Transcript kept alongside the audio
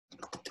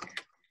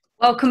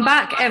Welcome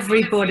back,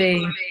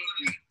 everybody.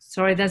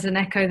 Sorry, there's an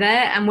echo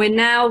there. And we're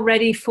now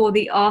ready for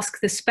the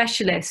Ask the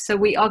Specialist. So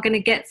we are going to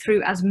get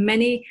through as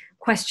many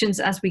questions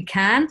as we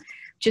can.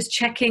 Just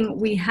checking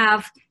we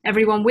have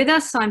everyone with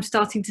us. I'm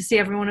starting to see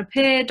everyone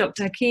appear.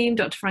 Dr. Hakim,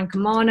 Dr.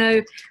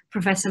 Francomano,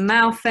 Professor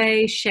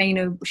Malfay,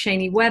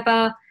 Shani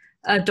Weber,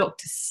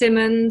 Dr.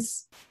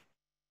 Simmonds.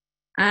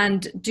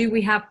 And do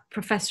we have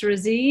Professor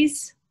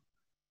Aziz?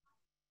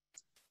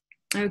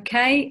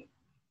 Okay,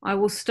 I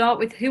will start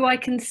with who I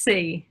can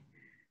see.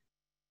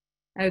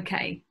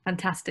 Okay,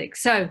 fantastic.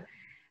 So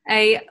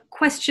a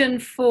question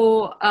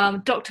for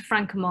Dr.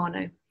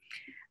 Francomano.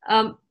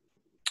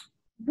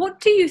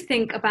 What do you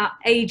think about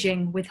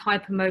aging with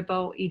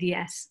hypermobile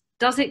EDS?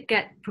 Does it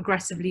get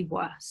progressively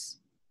worse?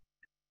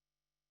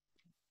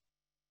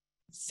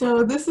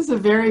 So this is a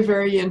very,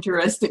 very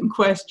interesting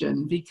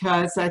question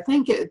because I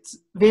think it's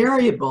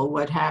variable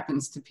what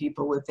happens to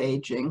people with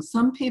aging.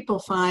 Some people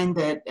find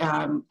that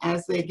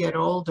as they get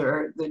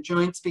older, the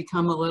joints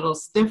become a little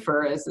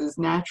stiffer, as is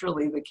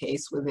naturally the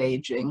case with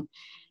aging.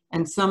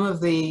 And some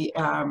of the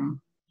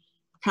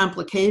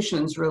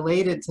complications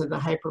related to the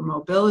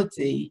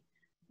hypermobility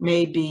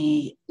may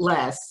be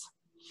less.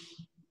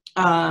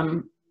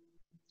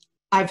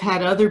 I've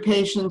had other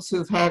patients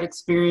who've had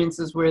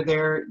experiences where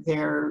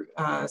their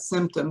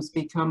symptoms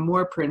become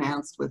more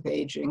pronounced with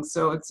aging.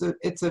 So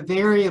it's a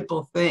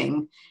variable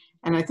thing.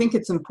 And I think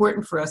it's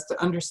important for us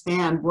to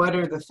understand what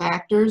are the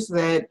factors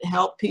that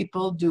help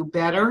people do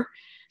better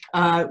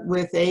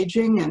with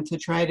aging and to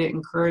try to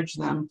encourage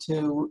them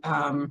to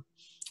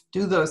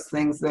do those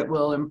things that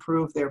will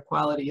improve their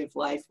quality of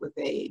life with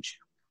age.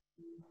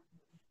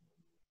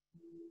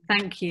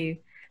 Thank you.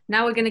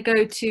 Now we're going to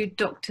go to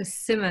Dr.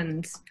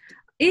 Simmonds.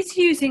 Is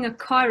using a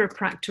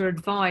chiropractor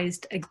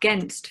advised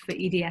against for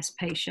EDS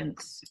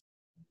patients?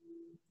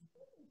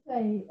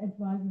 Say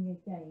advising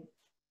against.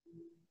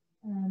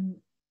 Can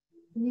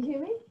you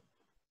hear me?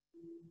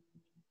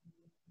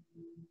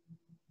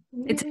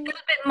 It's a little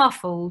bit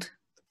muffled.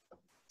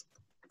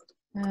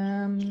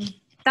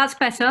 That's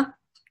better.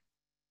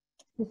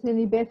 Is this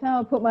any better?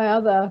 I'll put my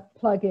other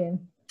plug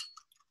in.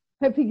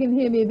 Hope you can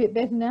hear me a bit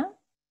better now.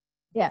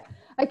 Yeah.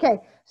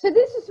 Okay. So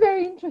this is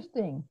very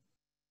interesting.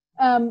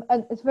 And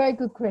it's a very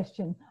good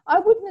question. I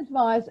wouldn't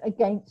advise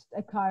against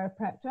a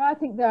chiropractor. I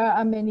think there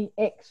are many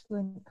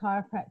excellent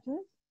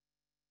chiropractors.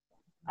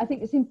 I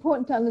think it's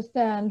important to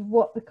understand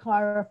what the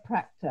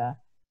chiropractor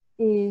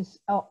is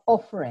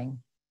offering.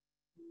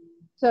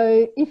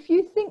 So if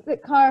you think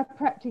that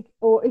chiropractic,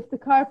 or if the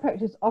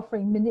chiropractor is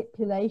offering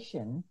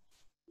manipulation,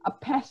 a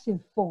passive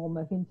form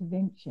of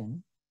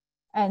intervention,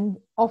 and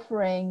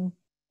offering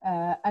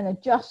an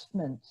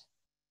adjustment,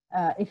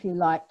 if you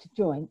like, to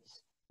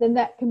joints, then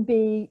that can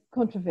be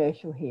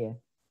controversial here.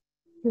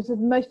 Because the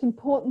most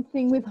important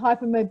thing with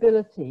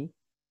hypermobility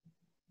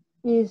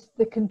is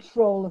the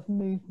control of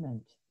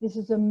movement. This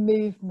is a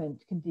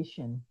movement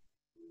condition.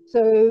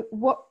 So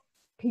what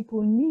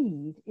people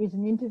need is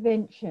an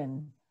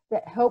intervention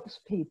that helps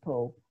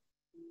people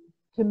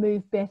to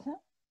move better.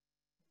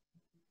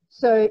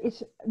 So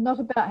it's not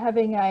about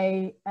having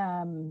a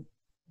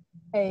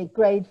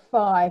grade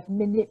 5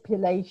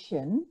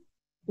 manipulation,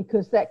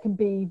 because that can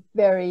be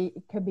I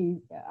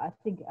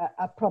think,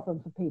 a problem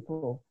for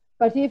people.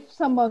 But if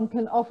someone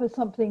can offer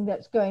something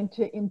that's going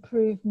to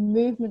improve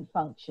movement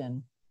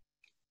function,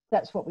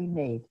 that's what we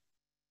need.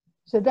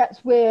 So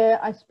that's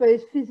where I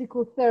suppose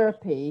physical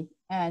therapy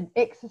and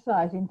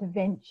exercise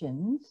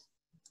interventions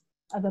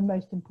are the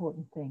most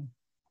important thing.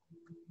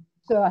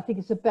 So I think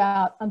it's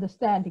about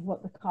understanding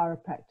what the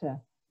chiropractor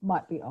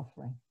might be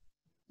offering.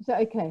 Is that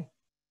okay?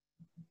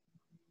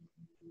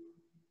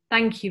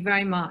 Thank you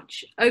very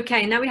much.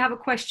 Okay, now we have a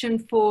question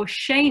for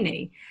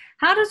Shani.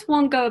 How does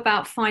one go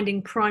about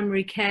finding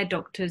primary care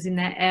doctors in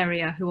their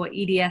area who are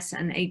EDS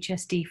and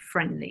HSD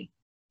friendly?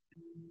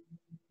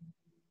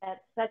 That's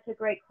such a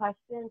great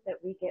question that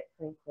we get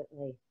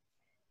frequently.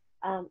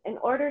 In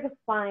order to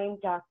find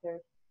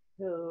doctors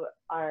who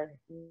are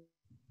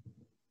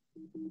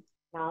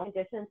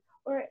non-conditions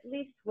or at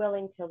least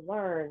willing to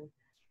learn,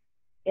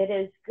 it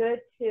is good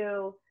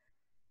to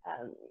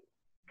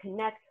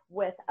connect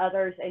with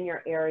others in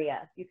your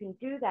area. You can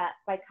do that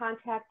by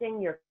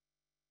contacting your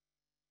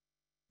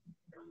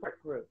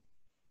support group.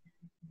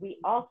 We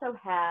also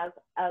have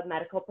a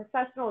medical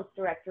professionals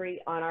directory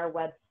on our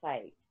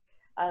website.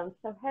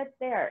 So head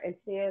there and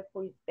see if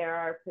there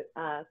are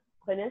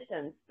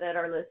clinicians that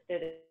are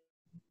listed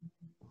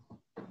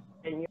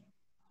in your.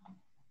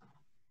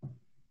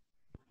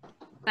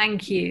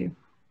 Thank you.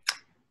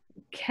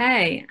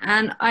 Okay,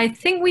 and I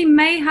think we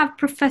may have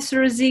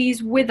Professor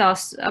Aziz with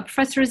us.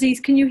 Professor Aziz,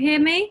 can you hear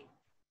me?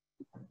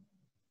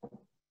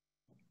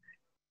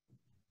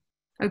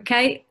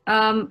 Okay,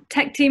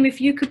 tech team, if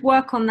you could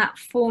work on that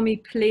for me,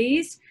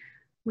 please.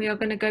 We are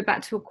going to go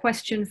back to a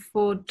question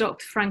for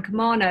Dr.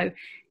 Francomano.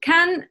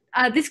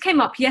 This came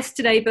up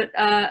yesterday, but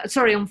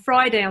sorry, on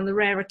Friday on the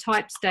Rarer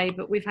Types Day,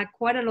 but we've had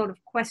quite a lot of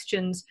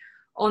questions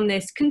on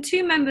this. Can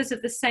two members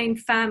of the same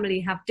family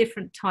have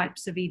different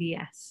types of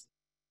EDS?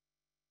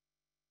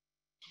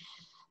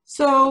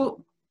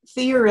 So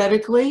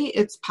theoretically,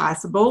 it's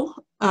possible.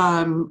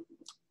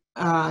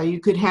 You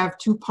could have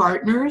two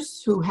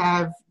partners who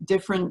have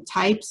different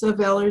types of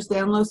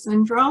Ehlers-Danlos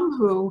syndrome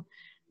who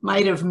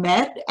might have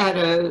met at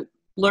a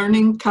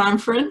learning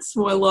conference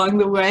along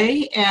the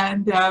way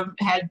and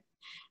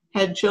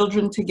had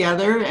children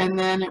together, and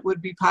then it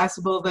would be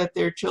possible that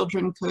their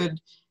children could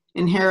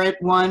inherit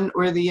one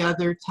or the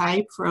other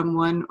type from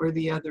one or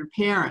the other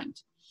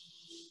parent.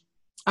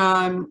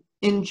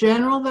 In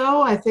general,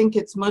 though, I think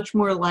it's much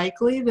more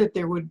likely that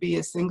there would be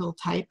a single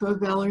type of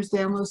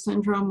Ehlers-Danlos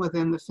syndrome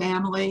within the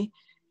family.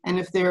 And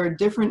if there are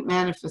different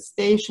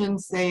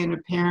manifestations, say in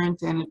a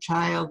parent and a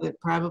child, it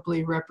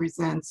probably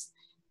represents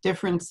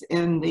difference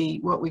in the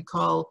what we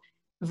call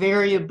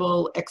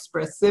variable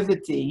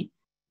expressivity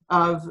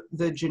of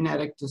the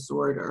genetic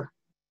disorder.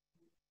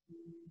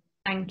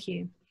 Thank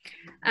you.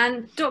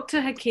 And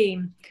Dr.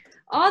 Hakim,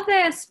 are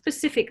there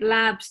specific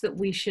labs that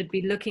we should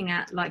be looking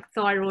at, like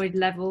thyroid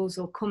levels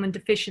or common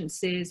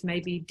deficiencies,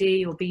 maybe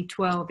D or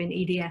B12 in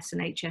EDS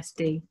and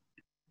HSD?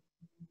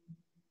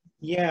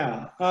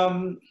 Yeah,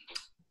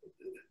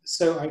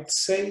 so I'd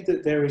say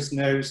that there is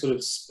no sort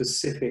of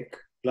specific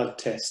blood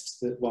test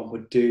that one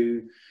would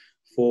do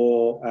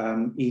for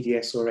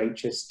EDS or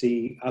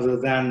HSD, other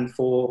than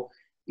for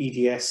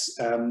EDS,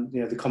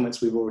 you know, the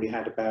comments we've already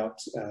had about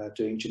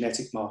doing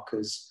genetic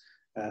markers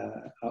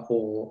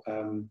or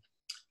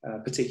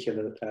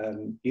particular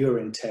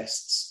urine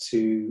tests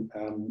to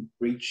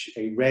reach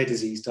a rare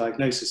disease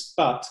diagnosis.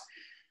 But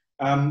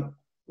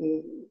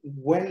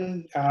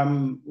when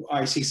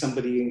I see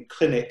somebody in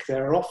clinic,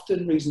 there are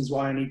often reasons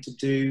why I need to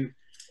do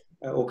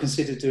or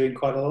consider doing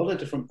quite a lot of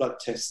different blood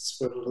tests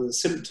for a lot of the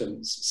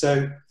symptoms.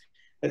 So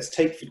let's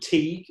take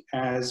fatigue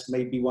as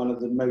maybe one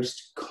of the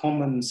most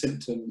common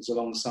symptoms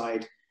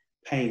alongside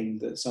pain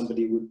that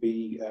somebody would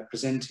be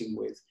presenting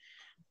with.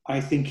 I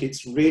think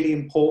it's really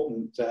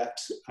important that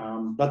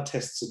blood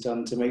tests are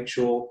done to make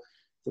sure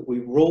that we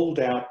ruled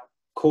out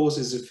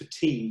causes of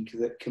fatigue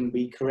that can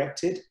be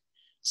corrected.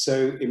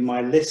 So in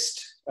my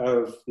list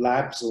of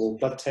labs or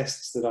blood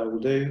tests that I will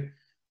do,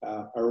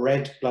 a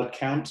red blood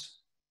count,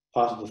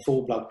 part of a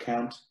full blood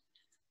count,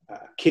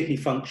 kidney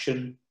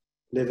function,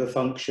 liver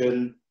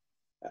function,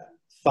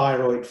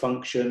 thyroid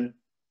function,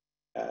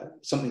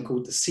 something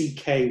called the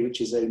CK, which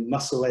is a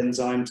muscle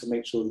enzyme to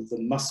make sure that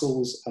the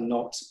muscles are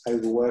not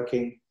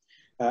overworking,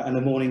 and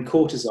a morning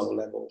cortisol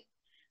level.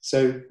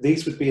 So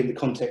these would be in the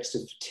context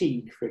of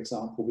fatigue, for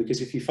example, because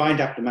if you find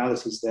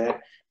abnormalities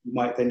there, you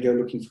might then go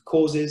looking for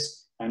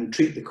causes and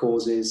treat the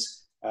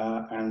causes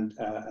and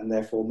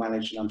therefore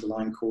manage an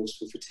underlying cause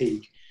for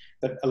fatigue.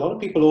 But a lot of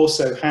people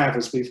also have,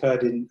 as we've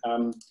heard in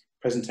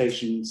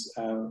presentations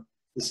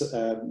this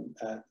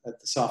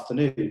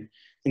afternoon,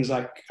 things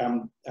like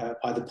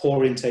either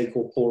poor intake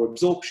or poor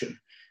absorption.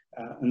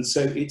 And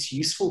so it's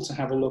useful to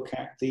have a look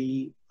at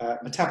the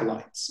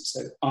metabolites.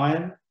 So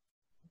iron,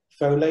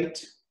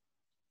 folate,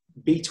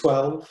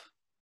 B12,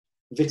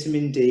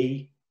 vitamin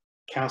D,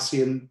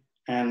 calcium,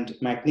 and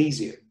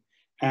magnesium.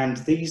 And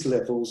these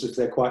levels, if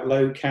they're quite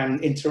low, can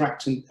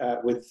interact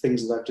with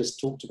things that I've just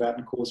talked about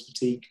and cause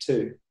fatigue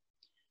too.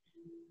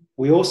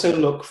 We also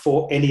look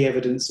for any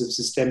evidence of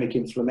systemic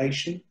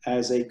inflammation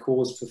as a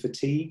cause for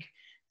fatigue.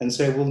 And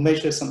so we'll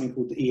measure something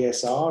called the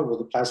ESR, or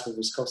the plasma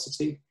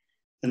viscosity,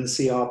 and the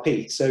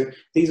CRP. So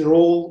these are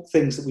all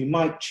things that we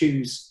might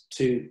choose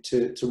to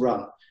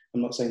run.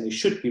 I'm not saying they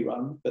should be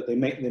run, but they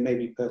may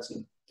be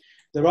pertinent.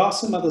 There are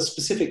some other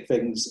specific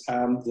things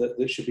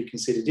that should be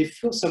considered.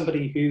 If you're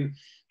somebody who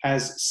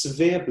has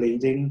severe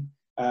bleeding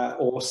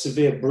or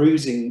severe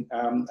bruising,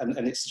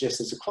 and it suggests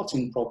there's a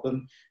clotting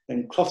problem,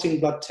 then clotting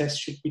blood tests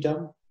should be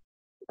done.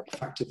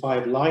 Factor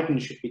V Leiden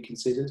should be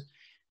considered,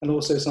 and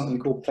also something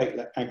called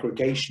platelet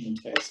aggregation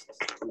tests.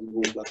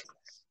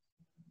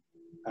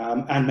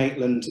 Anne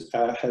Maitland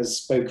has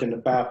spoken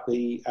about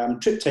the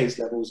tryptase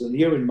levels and the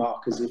urine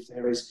markers if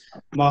there is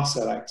mast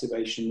cell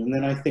activation. And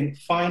then I think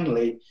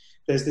finally,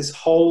 there's this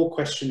whole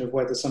question of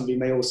whether somebody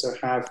may also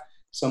have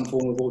some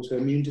form of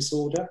autoimmune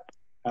disorder.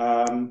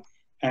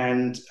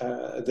 And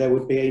there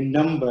would be a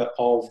number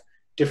of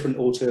different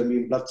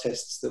autoimmune blood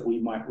tests that we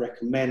might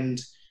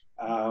recommend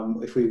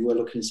if we were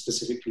looking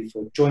specifically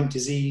for joint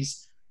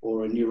disease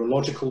or a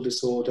neurological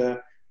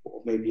disorder,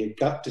 or maybe a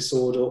gut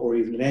disorder, or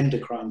even an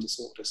endocrine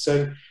disorder.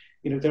 So,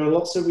 you know, there are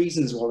lots of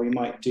reasons why we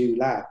might do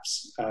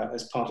labs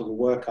as part of a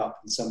workup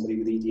in somebody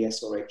with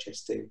EDS or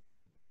HSD.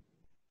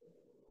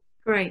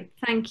 Great,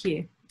 thank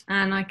you.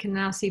 And I can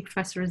now see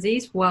Professor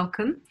Aziz,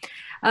 welcome.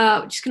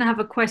 Just gonna have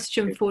a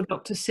question for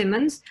Dr.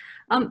 Simmonds.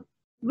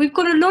 We've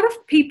got a lot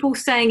of people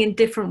saying in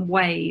different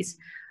ways,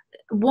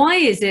 why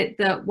is it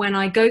that when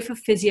I go for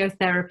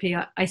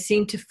physiotherapy, I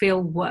seem to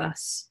feel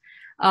worse?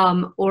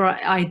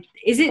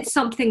 Is it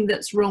something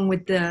that's wrong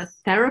with the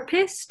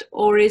therapist,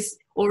 or is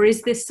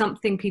this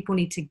something people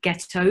need to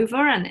get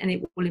over and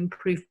it will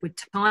improve with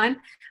time?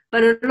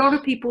 But a lot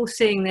of people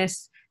seeing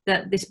this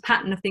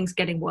pattern of things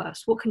getting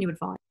worse. What can you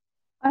advise?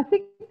 I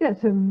think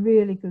that's a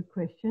really good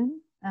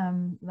question,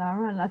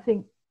 Lara, and I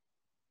think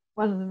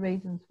one of the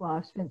reasons why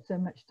I've spent so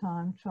much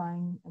time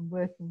trying and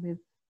working with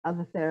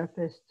other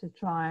therapists to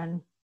try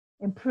and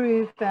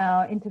improve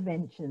our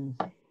interventions.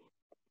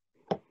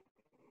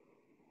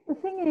 The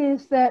thing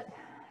is that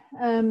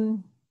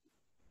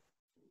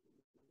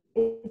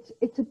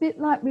it's a bit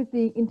like with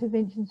the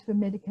interventions for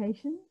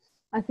medications.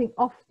 I think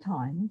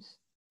oftentimes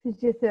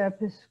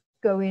physiotherapists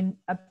go in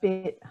a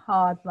bit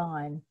hard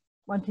line,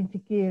 wanting to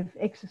give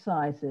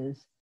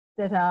exercises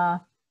that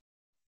are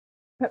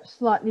perhaps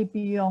slightly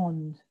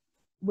beyond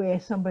where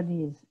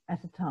somebody is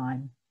at a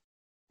time.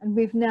 And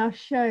we've now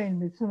shown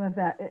with some of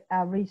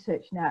our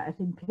research now at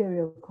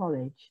Imperial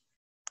College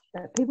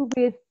that people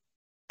with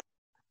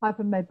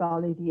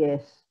hypermobile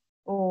EDS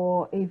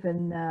or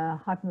even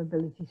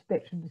hypermobility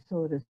spectrum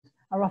disorders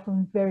are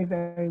often very,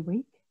 very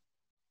weak.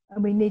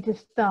 And we need to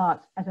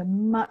start at a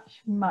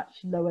much, much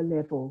lower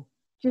level,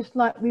 just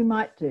like we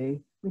might do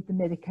with the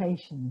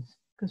medications,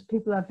 because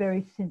people are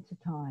very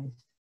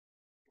sensitized.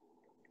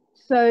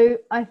 So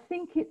I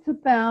think it's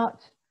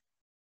about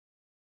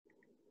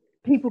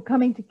people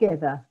coming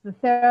together, the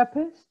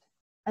therapist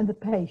and the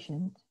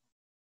patient,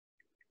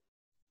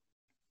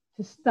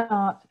 to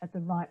start at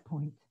the right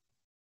point.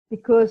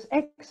 Because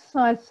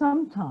exercise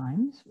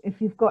sometimes,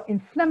 if you've got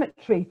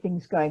inflammatory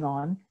things going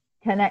on,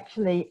 can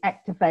actually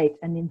activate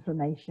an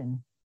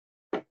inflammation.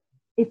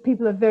 If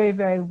people are very,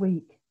 very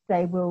weak,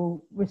 they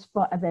will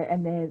respond,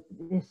 and their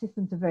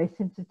systems are very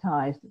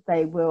sensitized,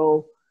 they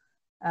will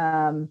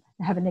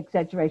have an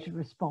exaggerated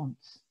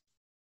response.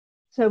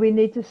 So we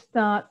need to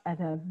start at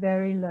a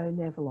very low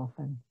level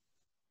often.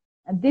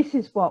 And this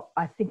is what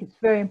I think it's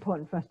very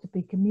important for us to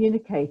be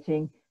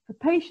communicating for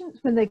patients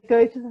when they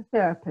go to the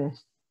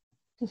therapist,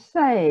 to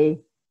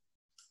say,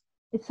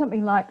 it's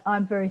something like,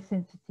 I'm very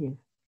sensitive.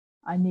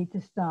 I need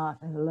to start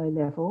at a low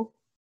level.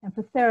 And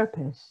for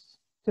therapists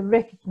to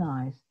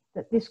recognize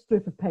that this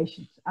group of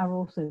patients are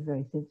also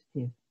very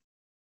sensitive.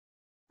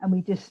 And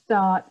we just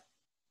start,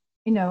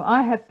 you know,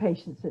 I have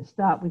patients that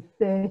start with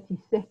 30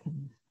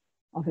 seconds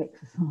of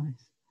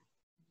exercise.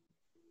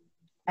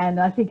 And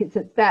I think it's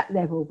at that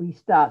level we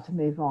start to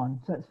move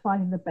on. So it's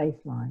finding the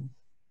baselines.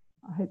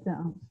 I hope that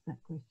answers that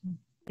question.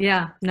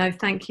 Yeah, no,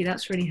 thank you.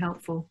 That's really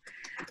helpful.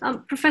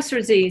 Professor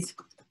Aziz,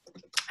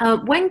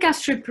 when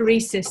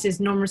gastroparesis is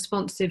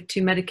non-responsive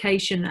to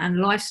medication and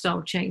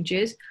lifestyle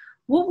changes,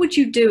 what would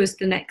you do as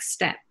the next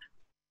step?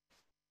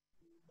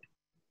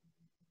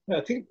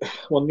 I think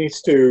one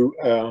needs to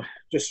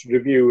just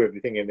review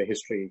everything in the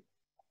history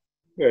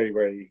very,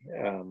 very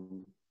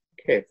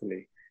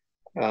carefully.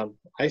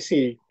 I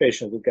see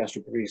patients with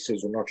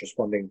gastroparesis who are not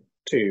responding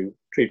to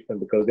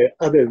treatment because there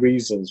are other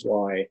reasons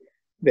why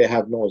they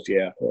have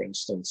nausea, for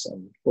instance,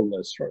 and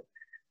fullness.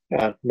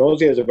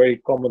 Nausea is a very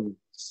common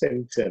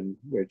symptom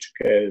which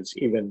occurs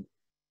even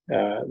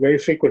very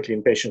frequently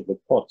in patients with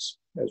POTS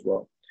as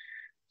well.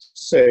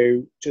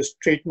 So just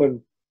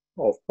treatment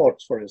of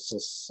POTS, for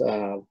instance,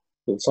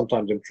 will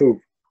sometimes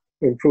improve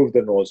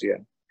the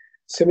nausea.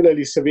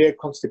 Similarly, severe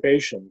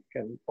constipation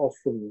can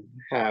often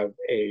have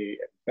a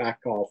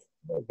back-off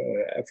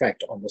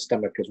effect on the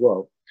stomach as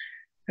well.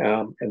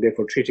 And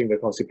therefore, treating the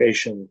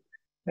constipation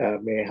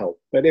may help.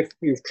 But if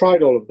you've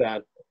tried all of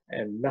that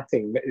and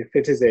nothing, if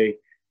it is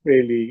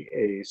really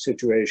a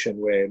situation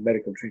where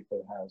medical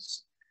treatment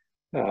has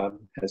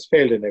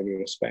failed in every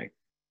respect,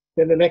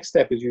 then the next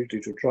step is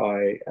usually to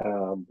try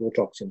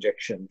Botox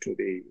injection to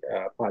the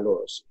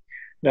pylorus.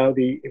 Now,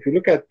 if you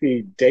look at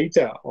the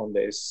data on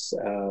this,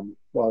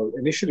 well,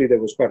 initially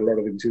there was quite a lot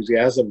of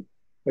enthusiasm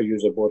for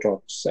use of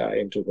Botox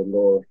into the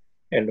lower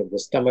end of the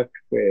stomach,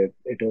 where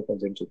it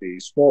opens into the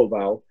small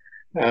bowel.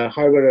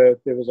 However,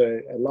 there was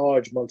a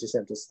large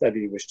multi-center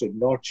study which did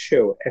not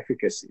show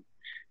efficacy,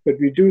 but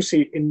we do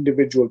see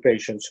individual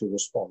patients who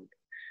respond.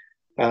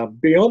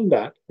 Beyond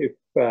that, if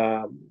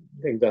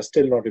things are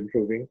still not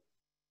improving,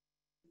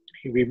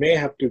 we may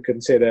have to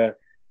consider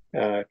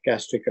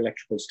gastric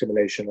electrical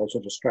stimulation, also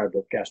described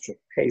as gastric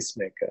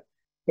pacemaker.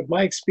 But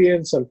my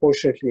experience,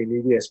 unfortunately,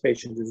 in EDS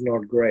patients is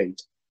not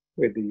great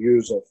with the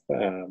use of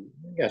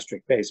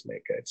gastric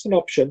pacemaker. It's an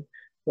option.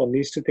 One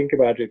needs to think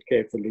about it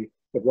carefully,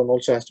 but one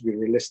also has to be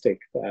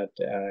realistic that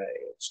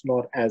it's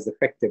not as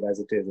effective as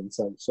it is in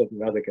some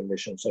certain other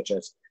conditions, such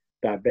as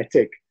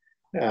diabetic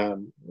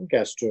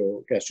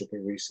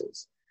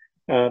gastroparesis.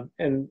 And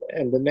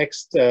the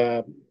next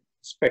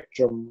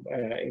spectrum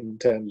in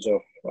terms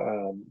of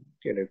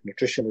if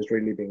nutrition is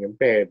really being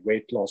impaired,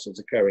 weight loss is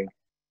occurring,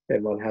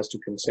 then one has to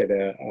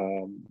consider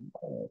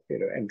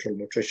enteral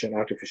nutrition,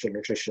 artificial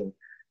nutrition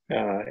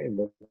in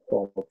the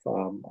form of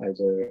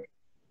either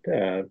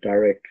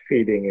direct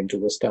feeding into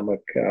the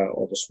stomach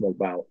or the small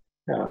bowel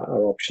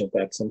are options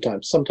that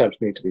sometimes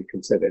need to be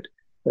considered.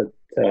 But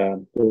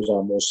those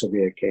are more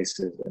severe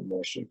cases and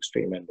more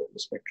extreme end of the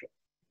spectrum.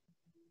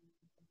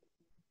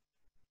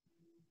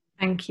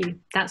 Thank you.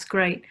 That's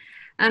great.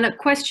 And a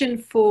question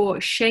for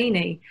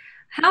Shani.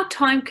 How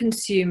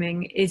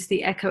time-consuming is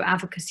the Echo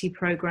Advocacy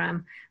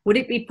Program? Would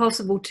it be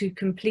possible to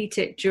complete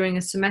it during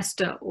a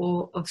semester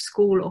of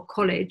school or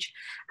college?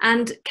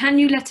 And can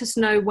you let us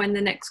know when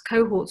the next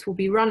cohorts will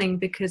be running,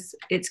 because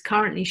it's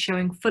currently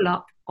showing full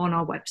up on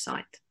our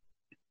website?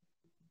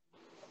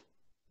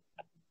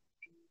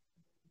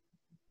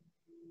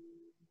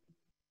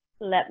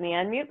 Let me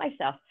unmute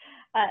myself.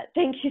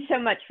 Thank you so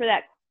much for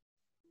that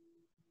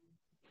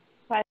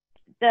question.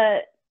 The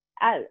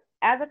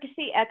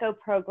Advocacy Echo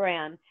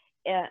program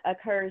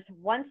occurs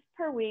once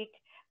per week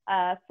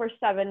for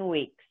 7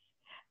 weeks.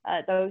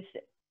 Those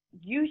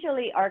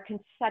usually are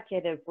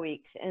consecutive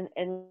weeks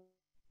and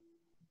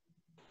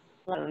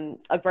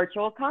a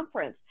virtual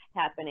conference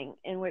happening,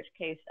 in which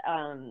case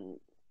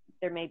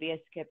there may be a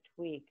skipped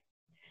week.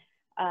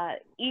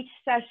 Each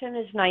session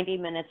is 90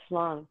 minutes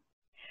long.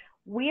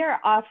 We are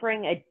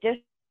offering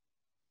additional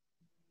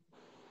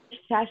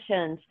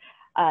sessions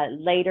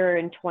later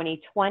in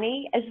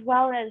 2020, as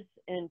well as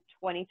in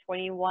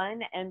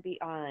 2021 and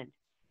beyond.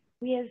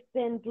 We have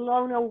been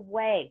blown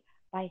away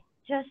by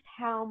just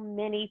how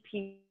many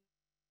people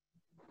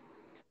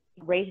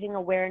raising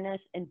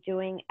awareness and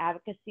doing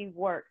advocacy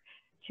work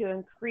to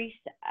increase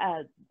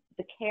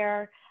the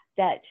care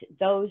that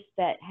those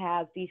that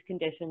have these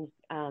conditions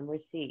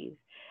receive.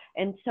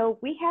 And so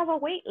we have a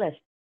wait list.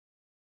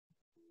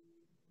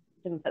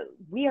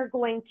 We are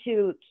going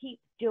to keep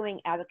doing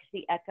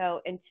Advocacy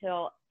Echo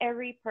until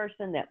every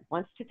person that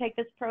wants to take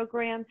this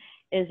program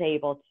is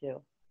able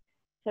to.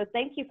 So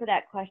thank you for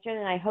that question,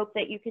 and I hope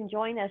that you can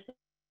join us.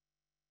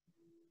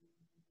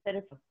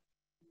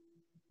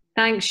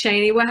 Thanks,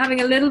 Shani. We're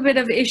having a little bit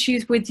of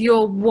issues with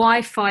your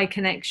Wi-Fi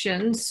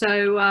connection,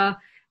 so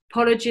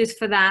apologies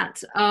for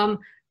that.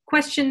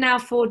 Question now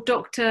for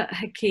Dr.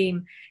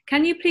 Hakim.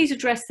 Can you please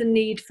address the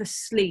need for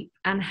sleep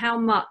and how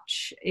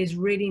much is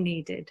really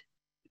needed?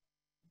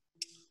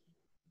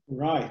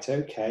 Right,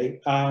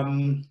 okay.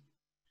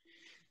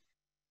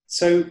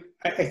 So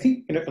I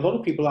think a lot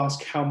of people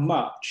ask how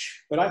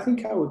much, but I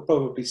think I would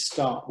probably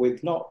start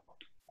with not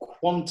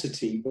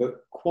quantity,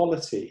 but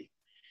quality.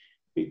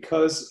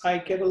 Because I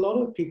get a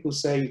lot of people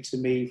say to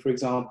me, for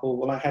example,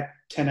 well, I had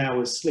 10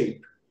 hours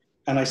sleep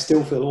and I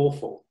still feel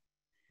awful.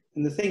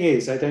 And the thing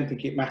is, I don't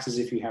think it matters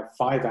if you have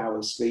 5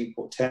 hours sleep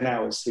or 10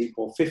 hours sleep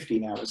or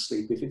 15 hours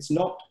sleep. If it's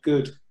not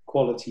good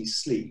quality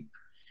sleep,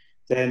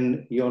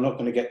 then you're not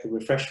going to get the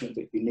refreshment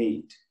that you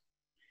need.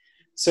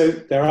 So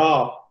there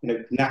are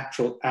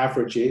natural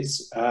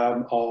averages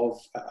of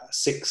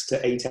 6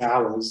 to 8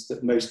 hours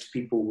that most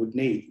people would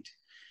need.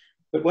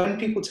 But when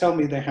people tell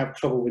me they have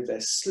trouble with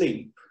their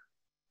sleep,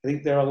 I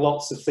think there are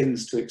lots of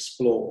things to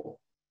explore.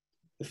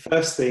 The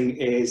first thing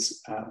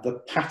is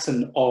the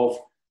pattern of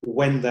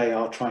when they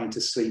are trying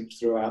to sleep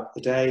throughout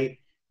the day,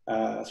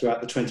 throughout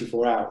the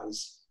 24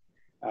 hours.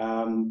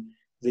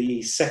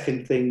 The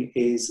second thing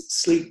is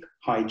sleep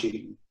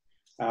hygiene.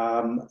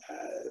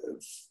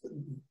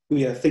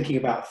 We are thinking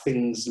about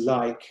things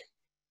like,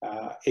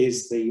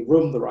 is the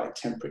room the right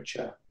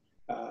temperature?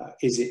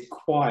 Is it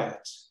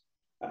quiet?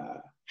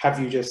 Have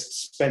you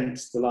just spent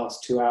the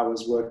last 2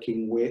 hours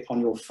working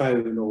on your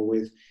phone or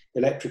with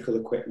electrical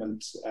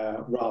equipment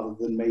rather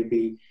than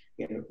maybe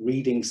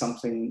reading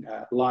something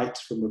light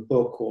from a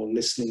book or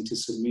listening to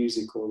some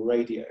music or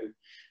radio?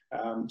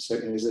 So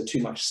is there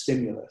too much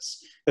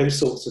stimulus? Those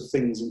sorts of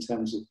things in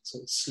terms of,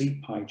 sort of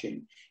sleep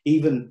hygiene.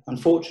 Even,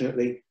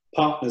 unfortunately,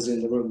 partners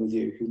in the room with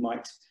you who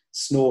might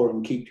snore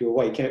and keep you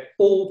awake.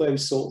 All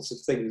those sorts of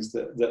things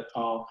that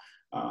are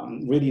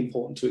really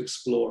important to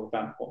explore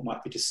about what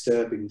might be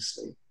disturbing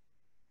sleep.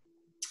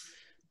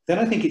 Then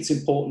I think it's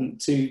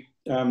important to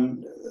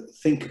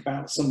think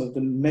about some of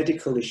the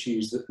medical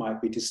issues that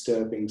might be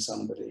disturbing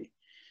somebody.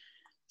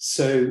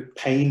 So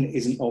pain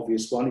is an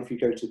obvious one. If you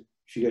go to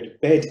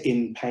bed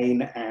in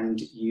pain and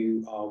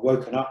you are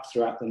woken up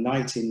throughout the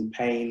night in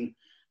pain,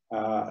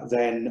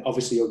 then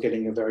obviously you're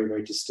getting a very,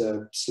 very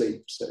disturbed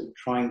sleep. So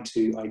trying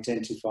to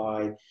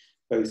identify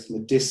both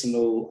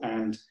medicinal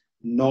and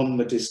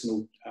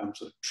non-medicinal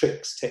sort of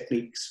tricks,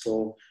 techniques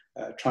for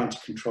trying to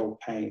control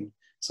pain.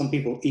 Some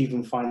people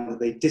even find that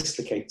they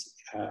dislocate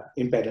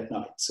in bed at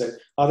night. So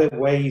are there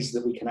ways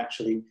that we can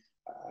actually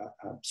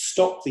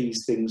stop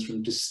these things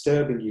from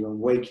disturbing you and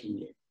waking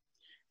you?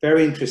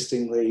 Very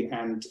interestingly,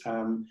 and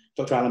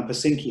Dr. Alan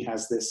Pasinki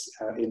has this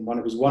in one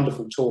of his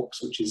wonderful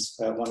talks, which is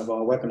one of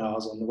our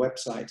webinars on the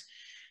website.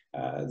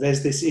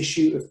 There's this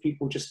issue of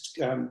people just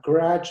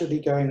gradually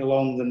going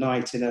along the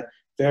night in a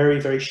very,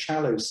 very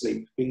shallow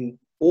sleep, being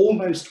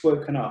almost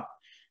woken up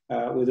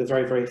with a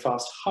very, very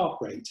fast heart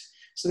rate.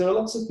 So there are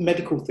lots of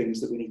medical things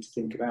that we need to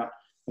think about.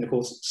 And of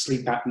course,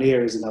 sleep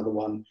apnea is another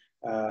one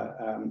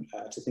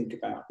to think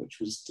about, which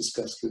was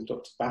discussed with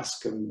Dr.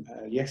 Bascom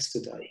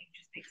yesterday.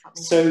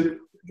 So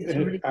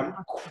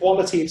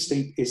quality of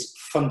sleep is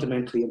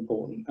fundamentally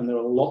important, and there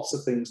are lots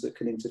of things that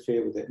can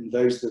interfere with it, and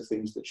those are the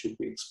things that should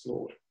be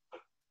explored.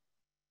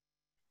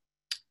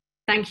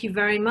 Thank you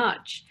very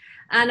much.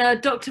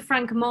 And Dr.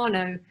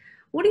 Francomano,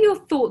 what are your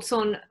thoughts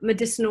on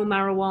medicinal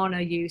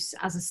marijuana use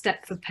as a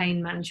step for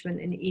pain management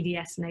in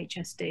EDS and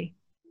HSD?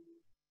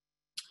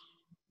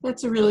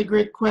 That's a really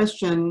great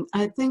question.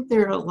 I think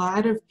there are a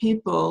lot of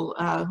people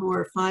who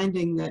are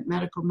finding that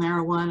medical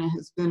marijuana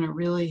has been a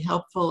really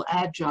helpful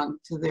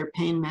adjunct to their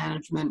pain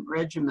management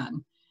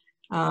regimen.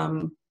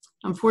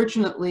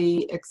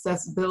 Unfortunately,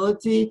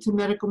 accessibility to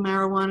medical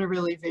marijuana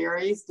really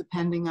varies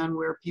depending on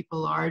where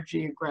people are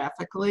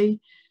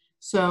geographically.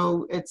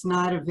 So it's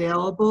not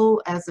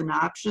available as an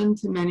option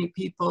to many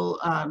people.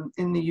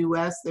 In the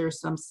US, there are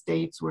some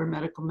states where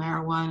medical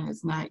marijuana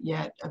is not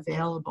yet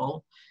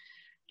available.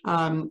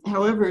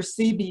 However,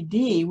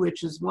 CBD,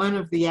 which is one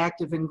of the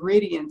active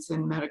ingredients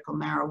in medical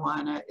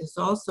marijuana, is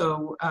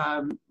also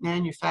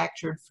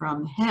manufactured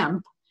from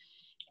hemp.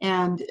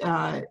 And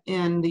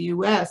in the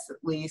US,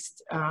 at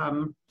least,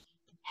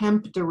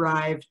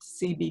 hemp-derived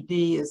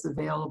CBD is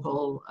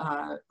available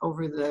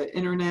over the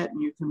internet,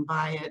 and you can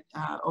buy it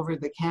over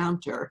the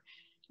counter.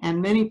 And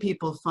many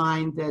people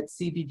find that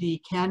CBD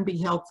can be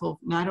helpful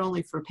not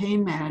only for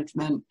pain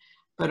management,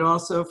 but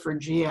also for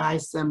GI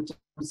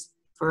symptoms,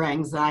 for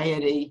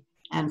anxiety,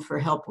 and for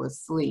help with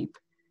sleep.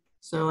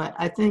 So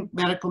I think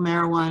medical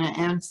marijuana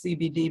and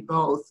CBD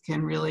both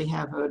can really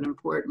have an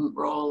important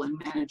role in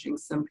managing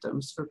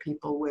symptoms for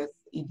people with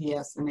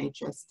EDS and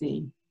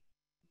HSD.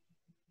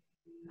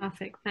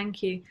 Perfect,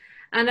 thank you.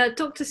 And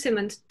Dr.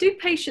 Simmonds, do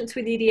patients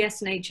with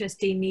EDS and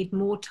HSD need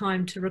more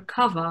time to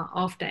recover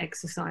after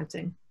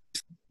exercising?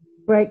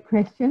 Great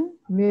question,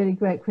 really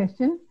great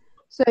question.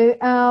 So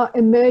our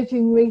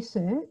emerging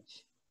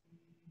research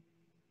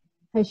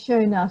has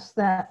shown us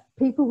that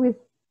people with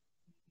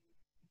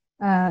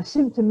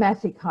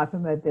symptomatic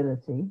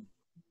hypermobility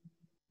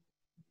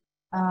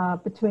are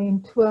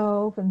between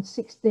 12 and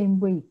 16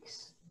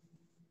 weeks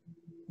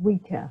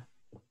weaker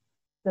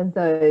than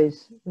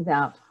those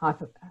without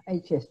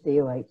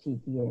HSD or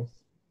HEDS.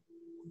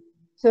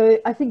 So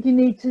I think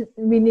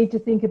we need to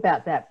think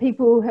about that.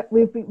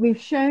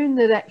 We've shown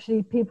that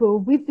actually people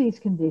with these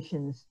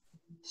conditions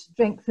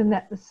strengthen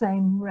at the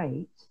same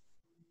rate,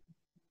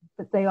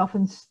 but they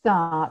often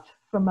start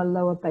from a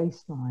lower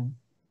baseline.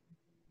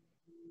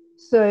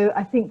 So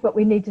I think what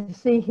we need to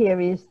see here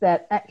is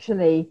that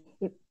actually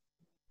it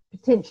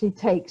potentially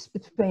takes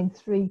between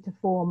 3 to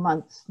 4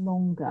 months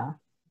longer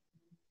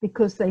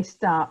because they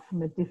start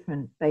from a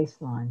different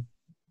baseline.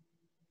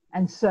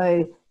 And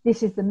so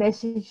this is the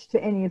message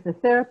to any of the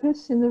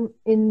therapists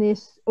in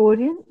this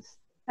audience,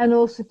 and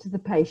also to the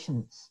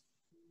patients.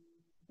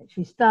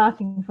 Actually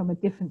starting from a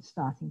different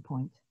starting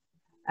point.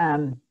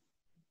 And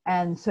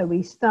so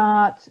we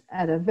start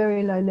at a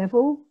very low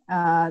level,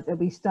 that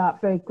we start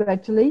very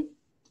gradually,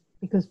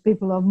 because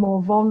people are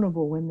more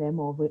vulnerable when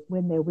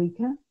they're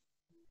weaker.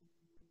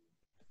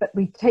 But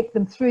we take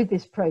them through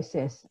this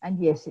process, and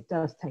yes, it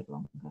does take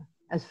longer,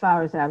 as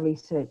far as our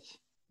research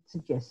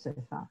suggests so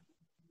far.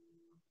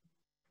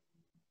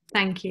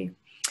 Thank you.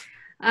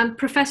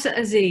 Professor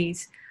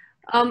Aziz,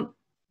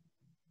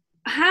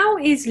 how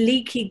is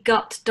leaky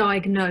gut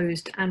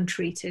diagnosed and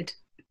treated?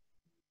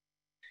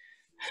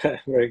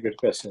 Very good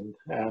question.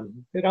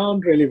 There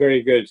aren't really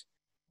very good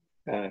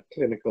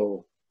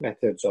clinical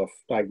methods of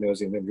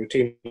diagnosing them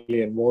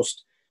routinely, and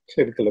most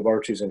clinical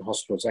laboratories and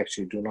hospitals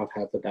actually do not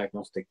have the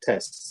diagnostic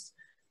tests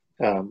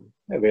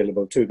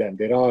available to them.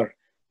 There are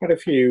quite a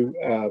few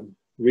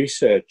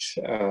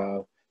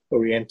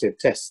research-oriented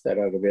tests that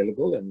are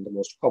available, and the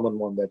most common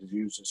one that is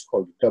used is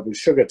called the double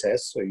sugar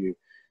test. So you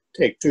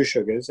take 2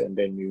 sugars and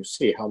then you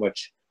see how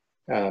much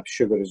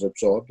sugar is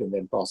absorbed and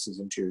then passes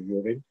into your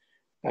urine.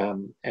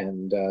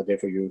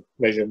 Therefore you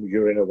measure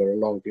urine over a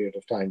long period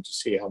of time to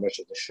see how much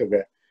of the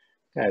sugar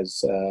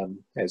has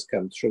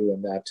come through,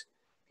 and that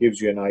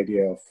gives you an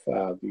idea of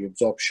the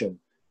absorption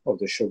of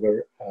the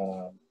sugar.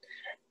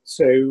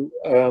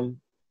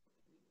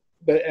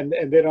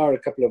 And there are a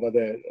couple of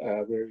other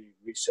very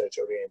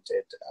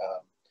research-oriented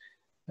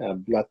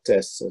blood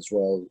tests as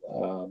well,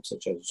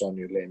 such as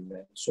zonulin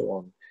and so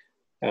on,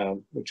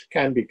 which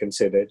can be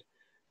considered.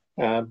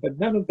 But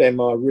none of them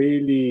are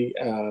really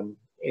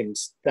in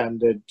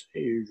standard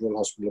usual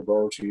hospital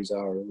laboratories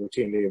are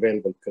routinely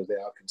available, because they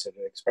are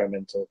considered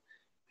experimental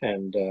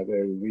and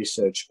very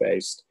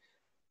research-based.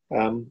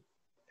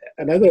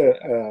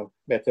 Another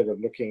method of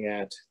looking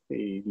at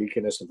the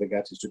leakiness of the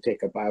gut is to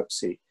take a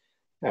biopsy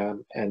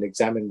and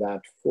examine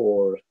that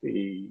for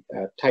the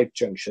tight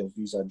junctions.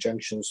 These are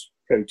junctions,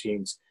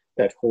 proteins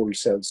that hold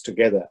cells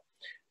together.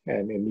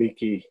 And in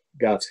leaky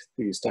gut,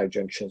 these tight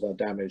junctions are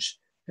damaged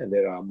and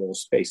there are more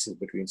spaces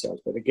between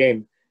cells. But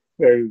again,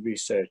 very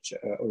research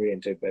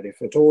oriented. But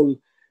if at all,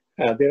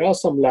 there are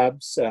some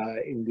labs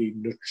in the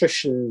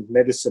nutrition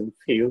medicine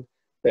field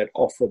that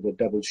offer the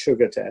double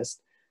sugar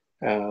test.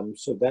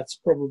 So that's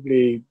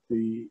probably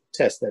the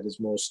test that is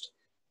most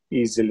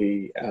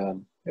easily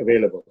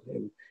available.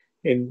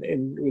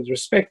 With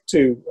respect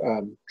to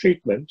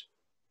treatment,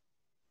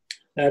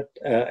 that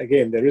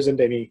again, there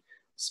isn't any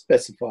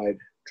specified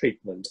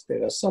treatment.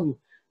 There are some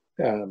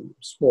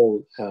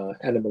small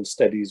animal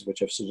studies which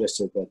have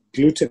suggested that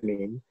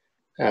glutamine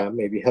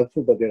may be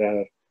helpful, but there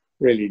are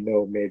really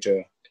no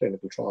major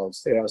clinical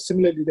trials. There are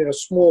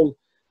small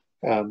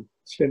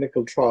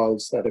clinical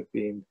trials that have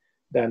been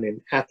done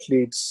in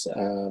athletes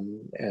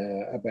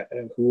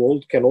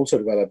who can also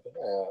develop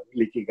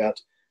leaky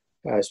gut,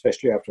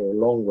 especially after a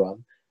long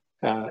run.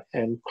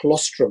 And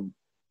colostrum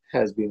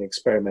has been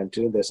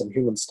experimented. There's some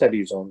human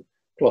studies on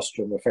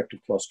colostrum,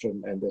 effective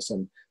colostrum, and there's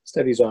some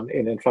studies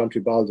in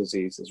inflammatory bowel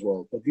disease as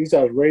well. But these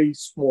are very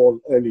small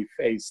early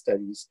phase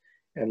studies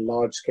and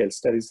large-scale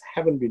studies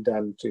haven't been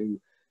done to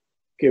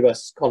give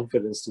us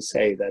confidence to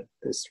say that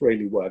this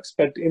really works.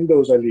 But in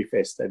those early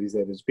phase studies,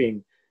 there has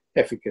been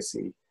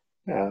efficacy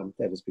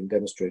that has been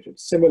demonstrated.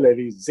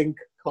 Similarly, zinc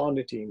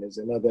carnitine is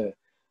another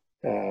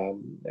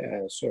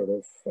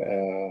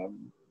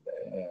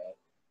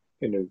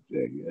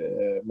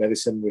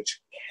medicine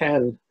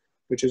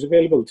which is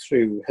available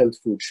through health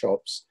food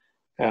shops,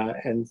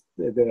 and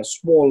there are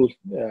small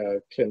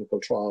clinical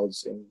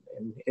trials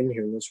in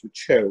humans which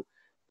show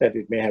that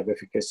it may have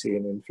efficacy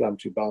in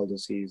inflammatory bowel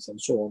disease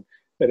and so on.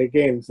 But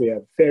again, they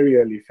are very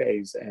early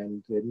phase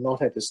and they're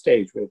not at a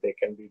stage where they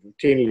can be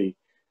routinely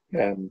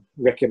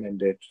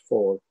recommended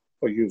for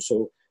use.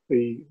 So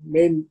the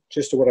main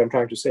gist of what I'm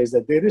trying to say is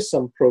that there is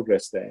some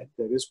progress there.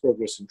 There is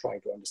progress in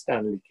trying to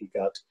understand leaky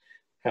gut.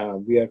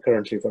 We are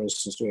currently, for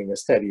instance, doing a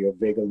study of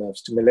vagal nerve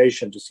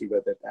stimulation to see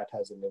whether that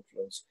has an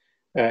influence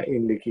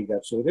in leaky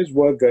gut. So there is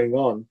work going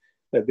on,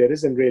 but there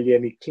isn't really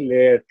any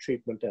clear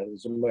treatment that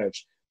has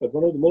emerged. But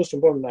one of the most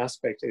important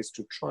aspects is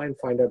to try and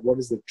find out what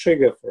is the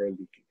trigger for a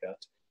leaky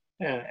gut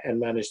and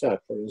manage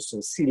that. For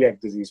instance,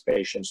 celiac disease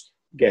patients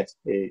get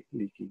a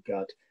leaky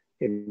gut.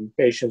 In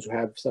patients who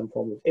have some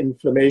form of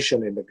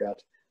inflammation in the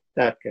gut,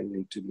 that can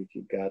lead to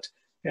leaky gut.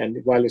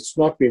 And while it's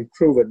not been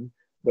proven,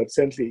 but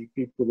certainly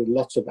people with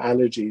lots of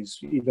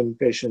allergies, even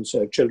patients,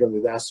 children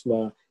with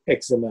asthma,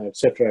 eczema,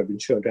 etc., have been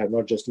shown to have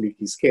not just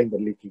leaky skin, but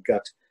leaky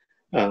gut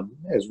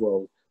as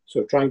well.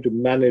 So trying to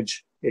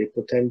manage a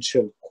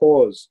potential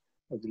cause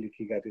of the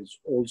leaky gut is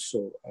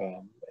also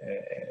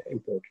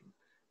important.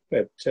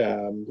 But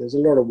there's a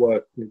lot of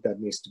work that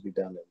needs to be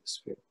done in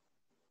this field.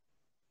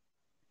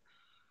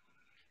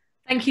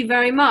 Thank you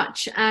very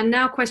much. And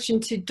now question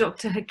to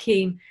Dr.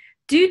 Hakim.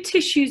 Do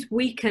tissues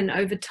weaken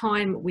over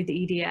time with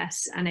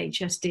EDS and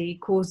HSD,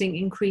 causing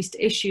increased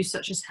issues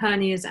such as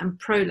hernias and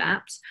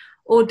prolapse,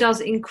 or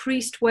does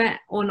increased wear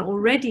on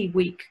already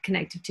weak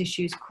connective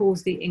tissues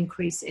cause the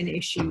increase in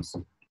issues?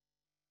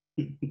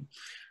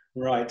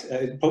 Right,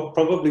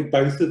 probably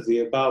both of the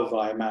above,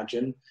 I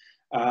imagine.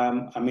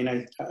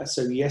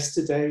 So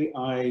yesterday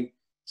I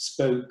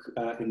spoke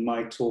in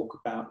my talk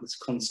about this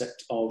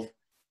concept of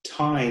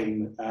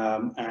time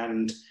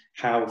and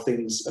how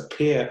things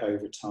appear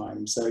over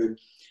time. So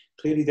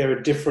clearly there are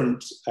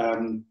different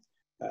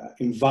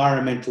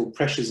environmental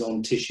pressures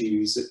on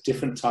tissues at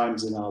different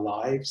times in our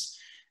lives.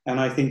 And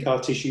I think our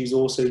tissues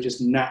also just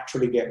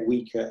naturally get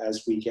weaker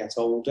as we get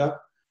older.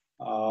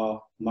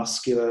 Our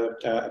muscular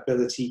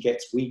ability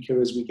gets weaker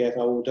as we get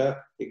older,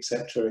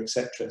 etc.,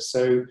 etc.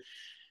 So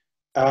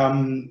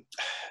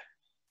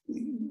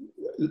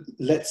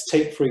let's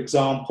take, for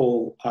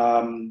example,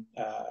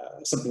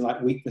 something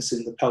like weakness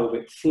in the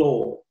pelvic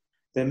floor.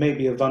 There may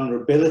be a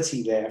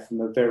vulnerability there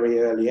from a very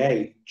early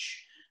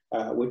age,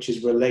 which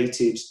is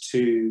related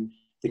to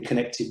the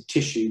connective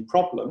tissue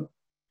problem,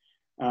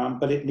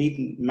 but it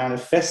needn't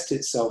manifest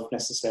itself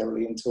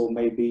necessarily until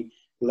maybe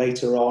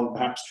later on,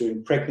 perhaps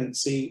during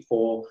pregnancy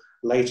or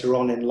later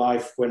on in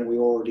life when we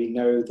already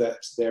know that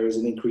there is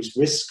an increased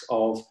risk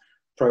of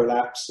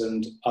prolapse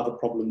and other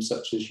problems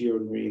such as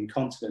urinary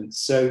incontinence.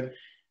 So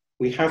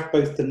we have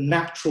both the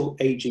natural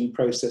aging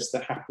process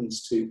that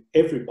happens to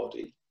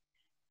everybody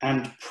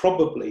and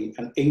probably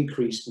an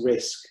increased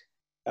risk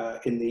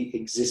in the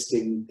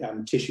existing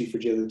tissue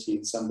fragility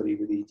in somebody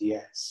with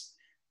EDS.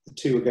 The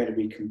two are going to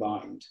be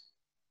combined.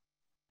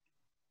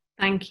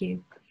 Thank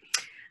you.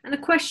 And a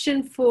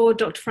question for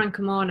Dr.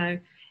 Francomano.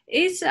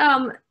 Is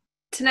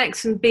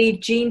Tenexin B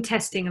gene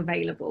testing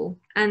available?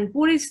 And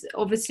what is,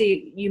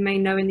 obviously you may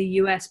know in the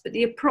US, but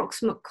the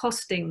approximate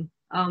costing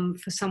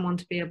for someone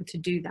to be able to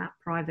do that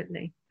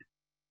privately?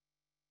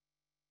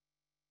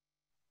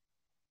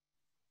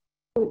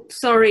 Oh,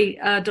 sorry,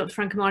 Dr.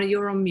 Francomano,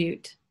 you're on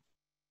mute.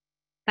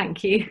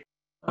 Thank you.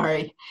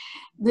 Sorry.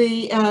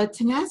 The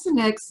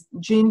Tenascinex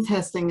gene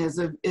testing is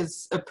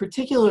a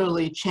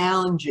particularly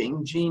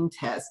challenging gene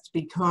test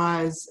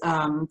because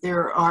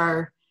there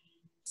are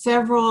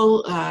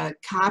several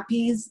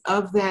copies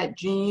of that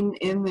gene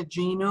in the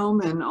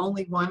genome, and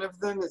only one of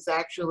them is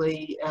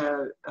actually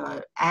an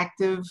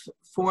active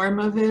form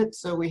of it.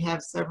 So we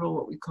have several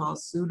what we call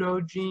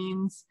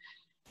pseudogenes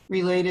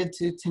related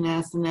to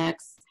Tenascinex,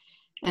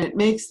 and it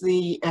makes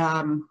the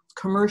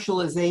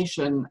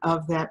commercialization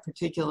of that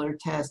particular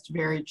test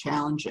very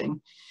challenging.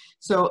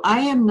 So I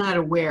am not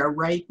aware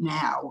right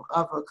now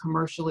of a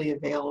commercially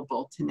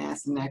available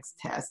Tenascinex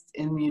test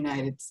in the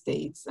United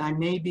States. I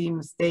may be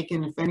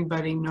mistaken. If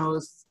anybody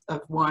knows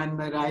of one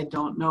that I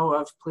don't know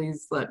of,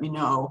 please let me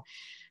know.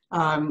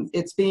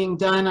 It's being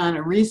done on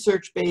a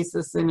research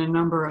basis in a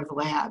number of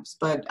labs,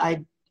 but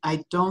I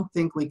don't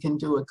think we can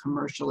do it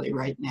commercially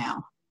right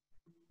now.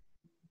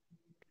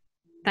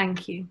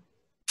 Thank you.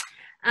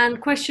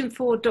 And question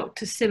for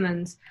Dr.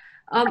 Simmonds.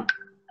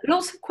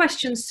 Lots of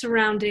questions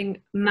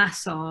surrounding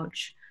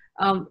massage.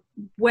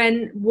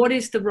 What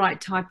is the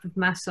right type of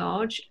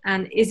massage,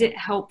 and is it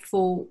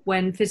helpful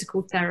when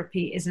physical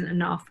therapy isn't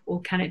enough, or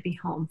can it be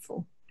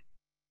harmful?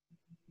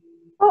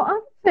 Well, I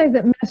would say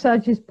that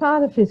massage is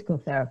part of physical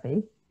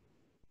therapy.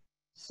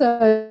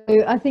 So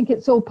I think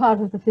it's all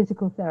part of the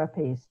physical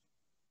therapies.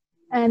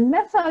 And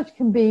massage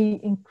can be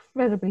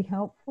incredibly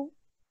helpful.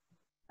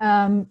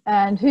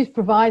 And who's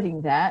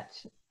providing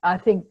that? I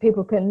think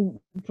people can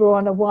draw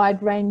on a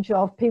wide range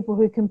of people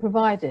who can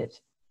provide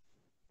it.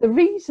 The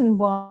reason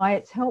why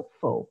it's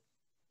helpful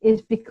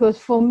is because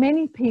for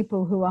many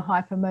people who are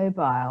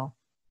hypermobile,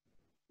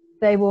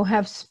 they will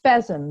have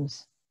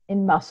spasms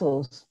in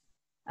muscles.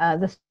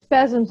 The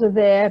spasms are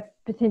there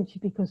potentially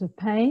because of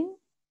pain,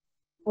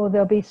 or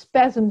there'll be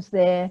spasms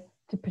there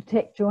to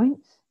protect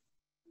joints.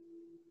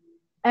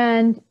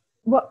 And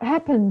what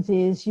happens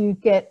is you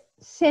get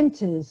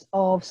centers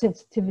of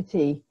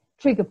sensitivity,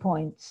 trigger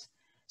points.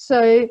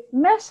 So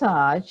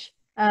massage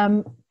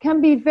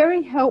can be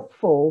very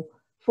helpful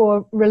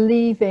for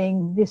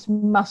relieving this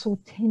muscle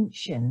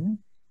tension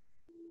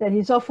that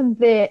is often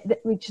there,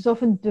 which is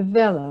often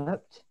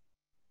developed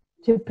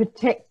to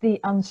protect the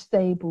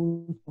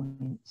unstable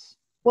joints.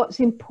 What's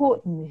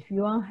important, if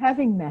you are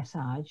having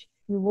massage,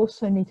 you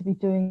also need to be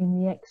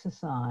doing the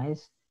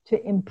exercise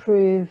to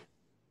improve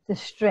the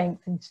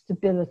strength and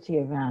stability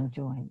around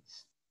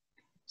joints.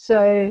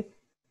 So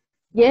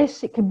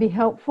yes, it can be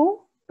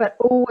helpful, but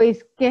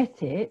always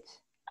get it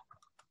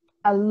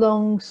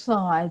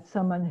alongside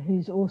someone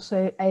who's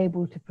also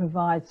able to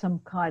provide some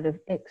kind of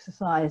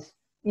exercise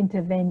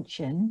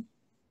intervention,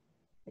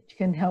 which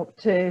can help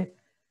to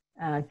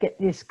get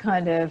this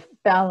kind of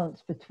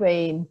balance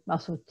between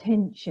muscle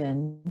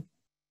tension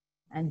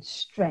and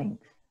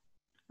strength.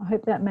 I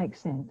hope that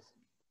makes sense.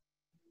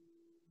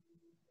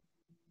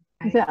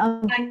 Does that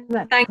answer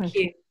that Thank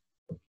question? you.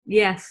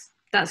 Yes,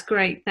 that's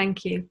great.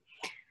 Thank you.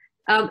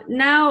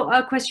 Now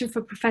a question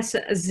for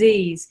Professor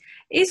Aziz.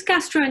 Is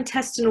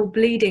gastrointestinal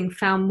bleeding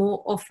found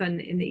more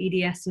often in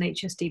the EDS and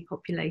HSD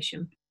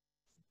population?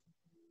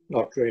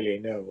 Not really,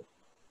 no.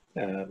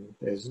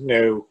 There's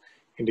no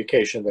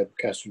indication that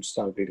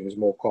gastrointestinal bleeding is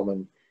more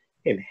common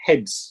in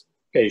HEDS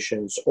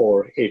patients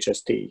or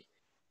HSD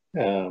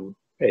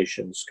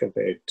patients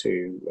compared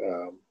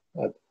to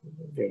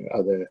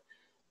other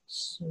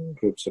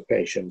groups of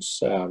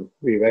patients.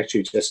 We've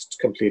actually just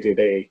completed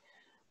a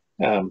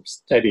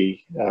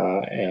study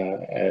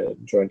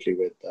jointly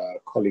with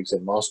colleagues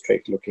in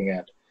Maastricht, looking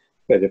at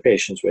whether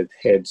patients with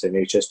HEDS and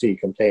HSD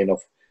complain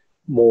of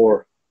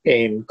more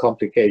pain,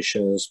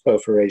 complications,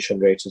 perforation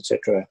rates,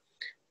 etc.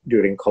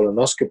 during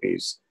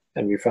colonoscopies,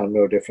 and we found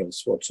no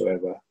difference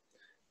whatsoever.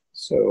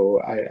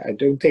 So I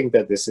don't think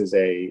that this is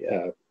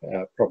a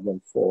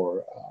problem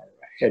for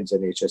HEDS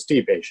and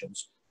HSD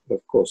patients. But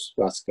of course,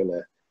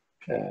 vascular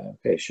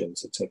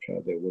patients,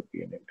 etc., there would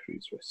be an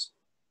increased risk.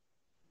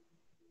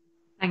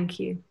 Thank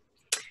you.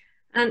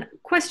 And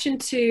question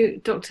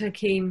to Dr.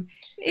 Hakim,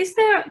 is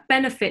there a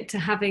benefit to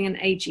having an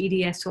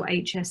HEDS or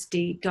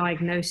HSD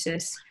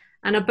diagnosis?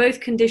 And are both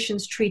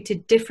conditions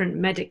treated different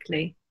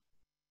medically?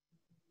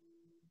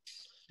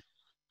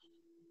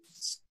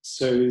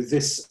 So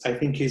this, I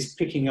think, is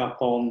picking up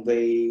on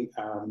the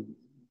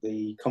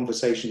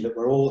conversation that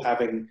we're all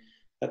having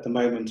at the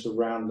moment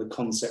around the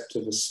concept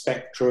of a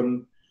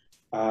spectrum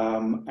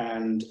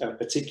and a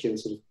particular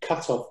sort of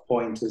cutoff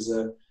point as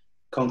a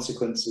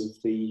consequence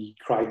of the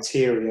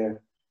criteria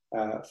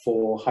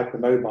for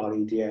hypermobile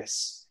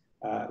EDS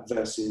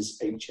versus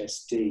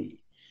HSD.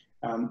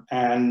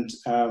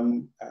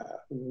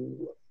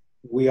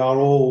 We are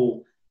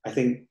all, I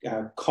think,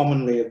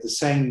 commonly of the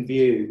same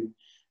view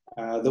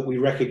that we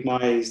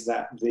recognize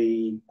that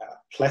the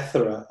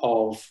plethora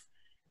of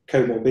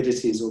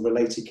comorbidities or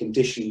related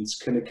conditions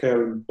can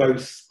occur in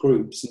both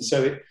groups. And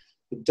so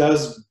it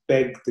does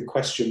beg the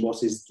question,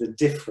 what is the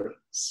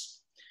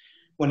difference?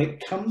 When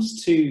it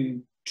comes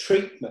to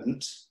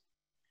treatment,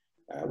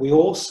 we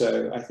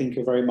also, I think,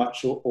 are very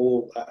much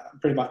all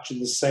pretty much in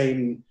the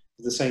same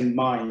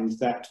mind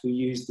that we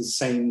use the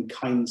same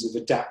kinds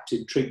of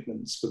adapted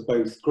treatments for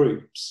both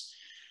groups.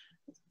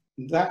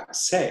 That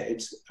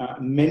said,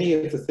 many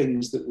of the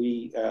things that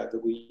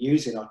we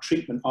use in our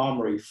treatment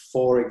armory,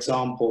 for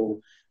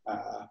example,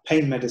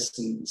 pain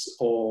medicines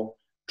or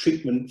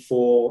treatment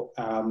for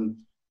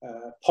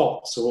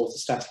POTS or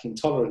orthostatic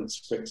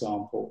intolerance, for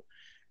example,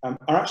 are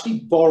actually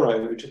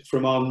borrowed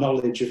from our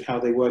knowledge of how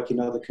they work in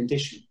other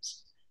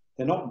conditions.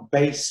 They're not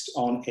based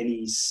on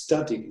any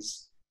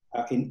studies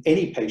in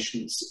any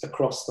patients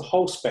across the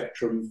whole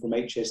spectrum from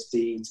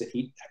HSD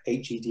to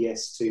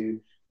HEDS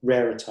to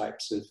rarer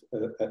types of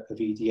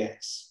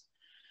EDS.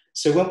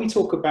 So when we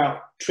talk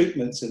about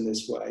treatments in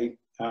this way,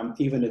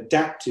 even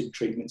adapted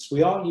treatments,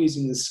 we are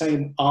using the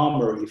same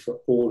armory for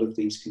all of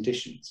these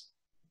conditions.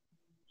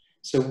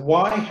 So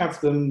why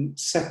have them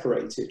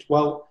separated?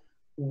 Well,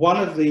 one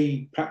of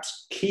the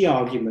perhaps key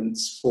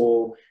arguments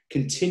for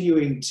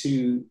continuing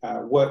to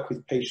work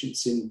with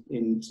patients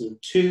in sort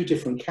of two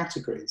different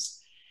categories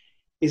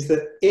is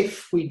that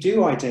if we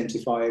do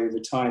identify over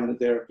time that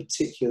there are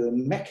particular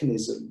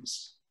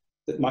mechanisms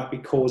that might be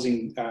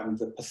causing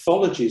the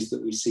pathologies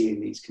that we see in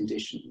these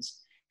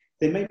conditions,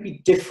 they may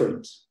be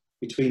different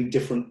between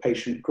different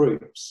patient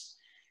groups.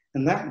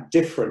 And that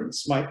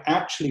difference might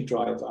actually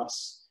drive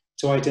us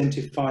to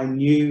identify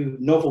new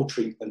novel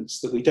treatments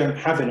that we don't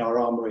have in our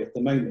armory at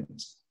the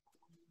moment,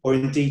 or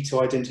indeed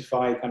to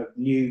identify kind of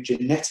new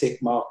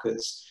genetic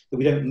markers that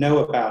we don't know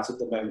about at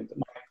the moment that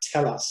might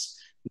tell us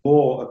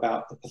more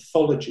about the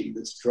pathology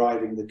that's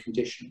driving the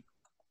condition.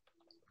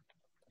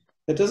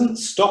 That doesn't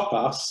stop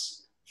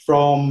us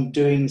from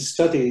doing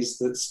studies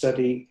that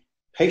study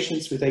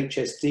patients with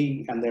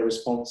HSD and their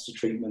response to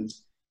treatment,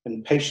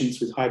 and patients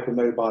with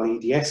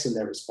hypermobile EDS and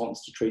their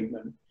response to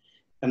treatment,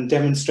 and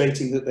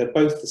demonstrating that they're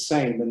both the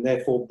same, and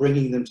therefore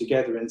bringing them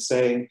together and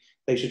saying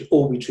they should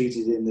all be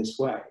treated in this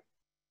way.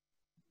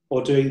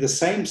 Or doing the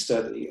same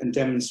study and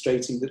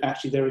demonstrating that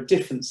actually there are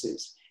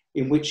differences,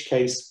 in which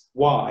case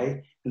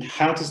why, and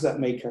how does that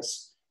make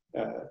us,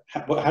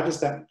 how does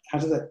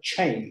that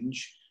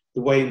change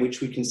the way in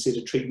which we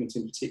consider treatment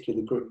in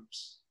particular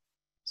groups?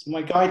 So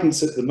my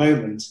guidance at the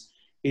moment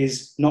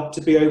is not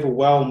to be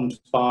overwhelmed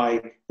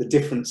by the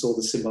difference or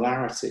the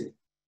similarity,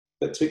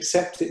 but to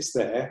accept it's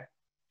there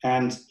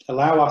and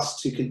allow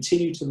us to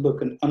continue to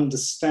look and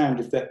understand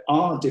if there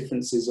are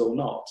differences or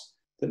not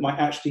that might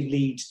actually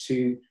lead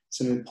to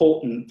some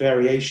important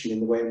variation in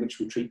the way in which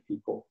we treat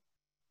people.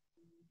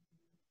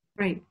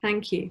 Great,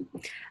 thank you.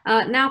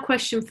 Now a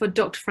question for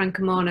Dr.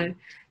 Francomano.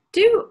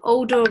 Do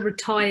older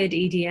retired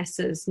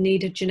EDSers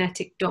need a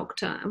genetic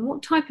doctor, and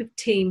what type of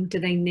team do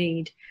they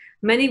need?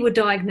 Many were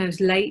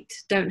diagnosed late,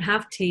 don't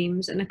have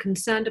teams, and are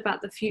concerned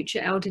about the future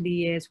elderly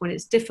years when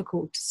it's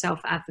difficult to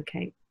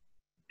self-advocate.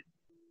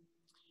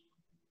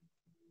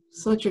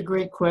 Such a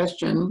great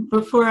question.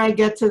 Before I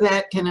get to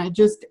that, can I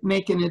just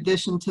make an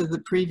addition to the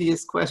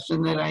previous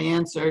question that I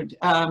answered?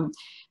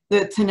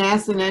 The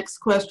Tenacinex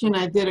question,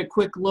 I did a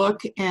quick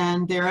look,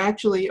 and there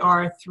actually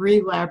are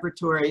 3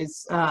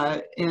 laboratories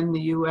in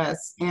the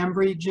US,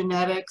 Ambry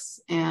Genetics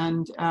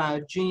and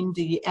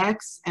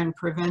GeneDx and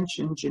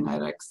Prevention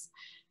Genetics,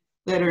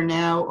 that are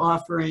now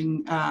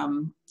offering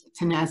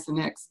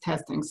Tenacinex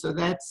testing. So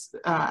that's,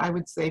 I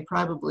would say,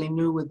 probably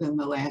new within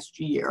the last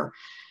year.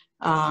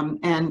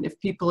 And if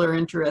people are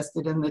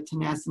interested in the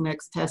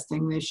Tenacinex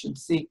testing, they should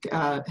seek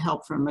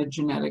help from a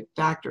genetic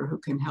doctor who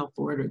can help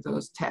order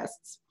those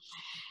tests.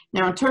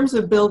 Now, in terms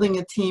of building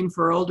a team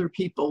for older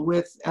people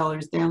with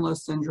Ehlers-Danlos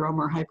syndrome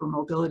or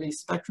hypermobility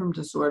spectrum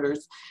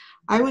disorders,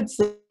 I would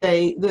say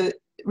that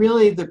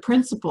really the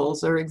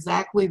principles are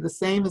exactly the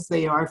same as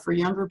they are for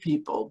younger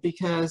people,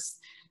 because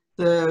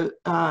the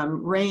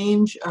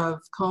range of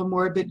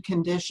comorbid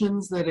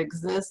conditions that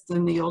exist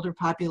in the older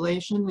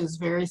population is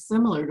very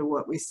similar to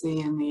what we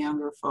see in the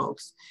younger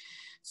folks.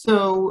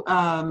 So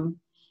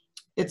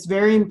it's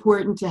very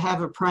important to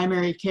have a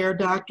primary care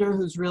doctor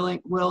who's really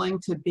willing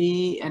to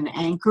be an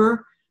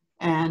anchor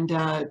and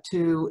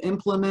to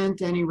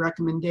implement any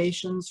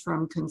recommendations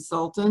from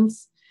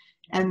consultants.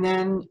 And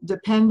then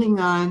depending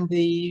on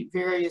the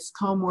various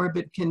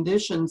comorbid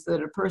conditions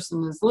that a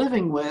person is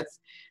living with,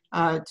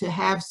 to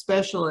have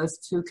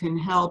specialists who can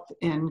help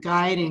in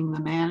guiding the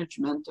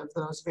management of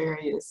those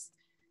various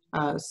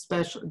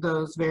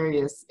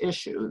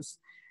issues.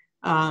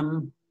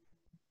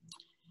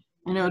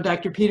 I know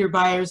Dr. Peter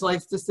Byers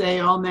likes to say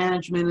all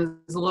management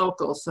is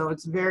local, so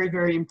it's very,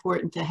 very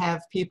important to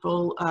have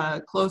people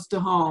close to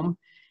home,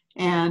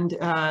 and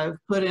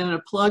put in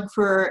a plug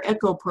for our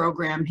ECHO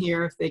program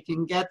here. If they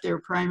can get their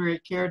primary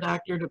care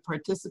doctor to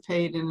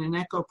participate in an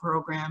ECHO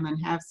program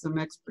and have some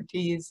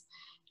expertise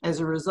as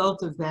a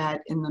result of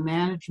that in the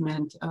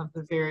management of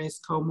the various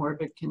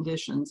comorbid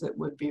conditions, it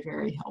would be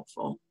very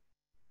helpful.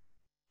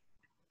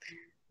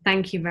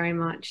 Thank you very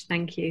much.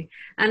 Thank you.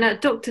 And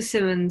Dr.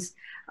 Simmonds,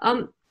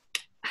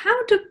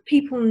 how do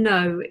people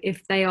know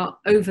if they are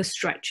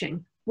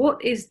overstretching?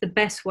 What is the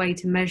best way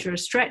to measure a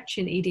stretch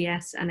in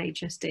EDS and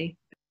HSD?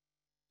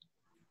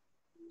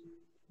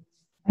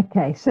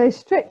 Okay, so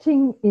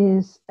stretching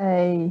is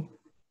a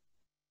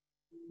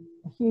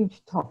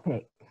huge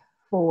topic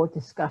for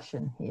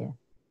discussion here.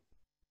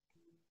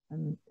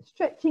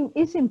 Stretching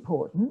is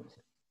important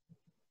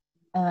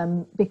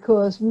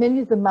because many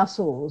of the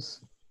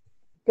muscles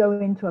go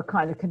into a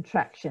kind of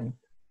contraction.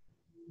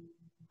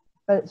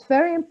 But it's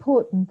very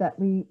important that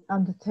we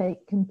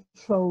undertake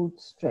controlled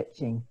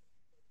stretching.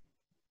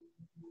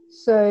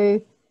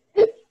 So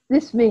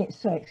this means,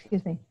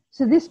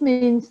 So this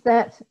means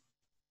that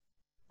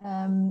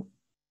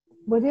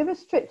whatever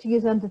stretching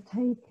is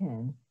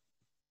undertaken,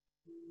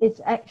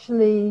 it's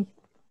actually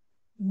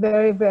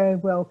very, very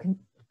well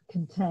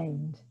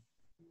contained.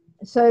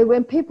 So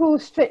when people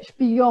stretch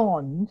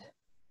beyond,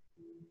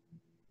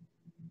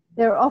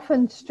 there are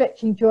often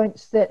stretching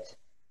joints that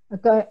are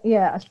going,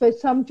 I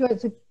suppose some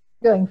joints are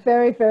going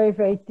very, very,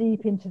 very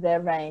deep into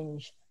their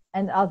range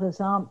and others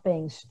aren't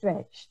being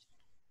stretched.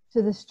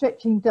 So the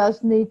stretching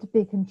does need to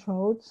be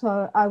controlled.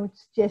 So I would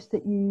suggest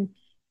that you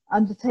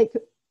undertake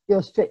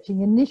your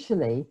stretching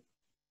initially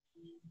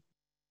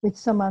with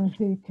someone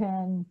who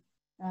can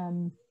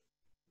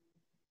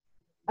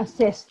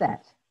assess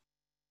that.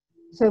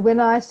 So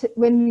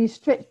when you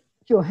stretch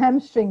your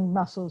hamstring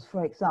muscles,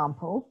 for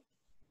example,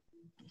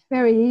 it's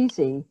very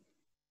easy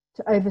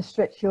to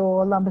overstretch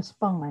your lumbar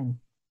spine.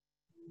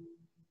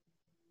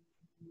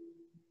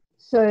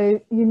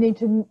 So you need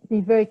to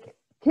be very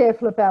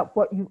careful about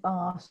what you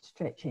are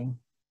stretching.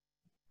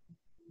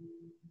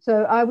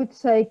 So I would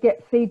say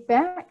get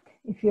feedback.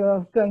 If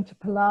you're going to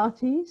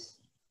Pilates,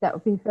 that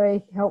would be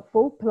very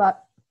helpful.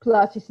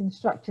 Pilates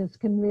instructors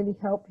can really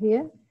help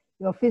here.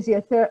 Your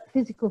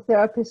physical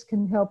therapist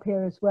can help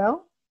here as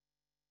well.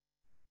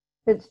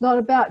 But it's not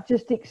about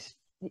just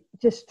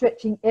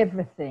stretching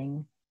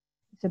everything.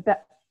 It's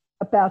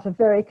about a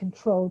very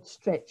controlled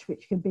stretch,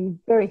 which can be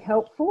very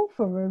helpful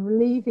for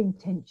relieving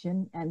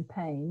tension and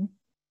pain.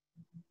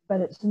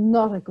 But it's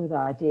not a good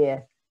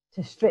idea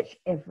to stretch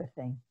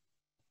everything.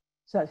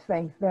 So it's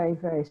very, very,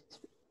 very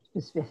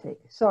specific.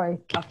 Sorry,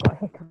 I've got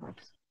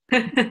hiccups.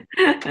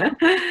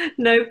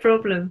 No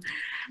problem.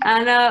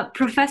 And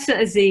Professor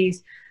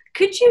Aziz,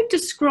 could you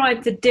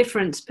describe the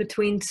difference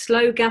between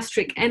slow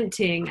gastric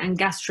emptying and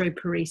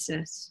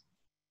gastroparesis?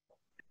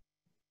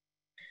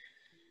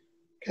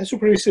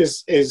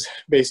 Gastroparesis is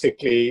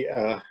basically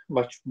a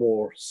much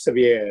more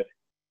severe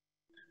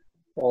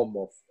form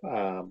of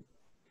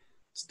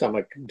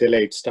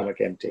delayed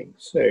stomach emptying.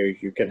 So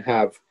you can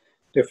have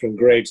different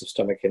grades of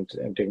stomach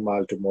emptying,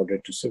 mild to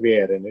moderate to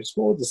severe, and it's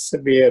more the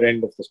severe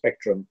end of the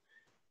spectrum,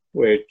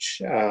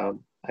 which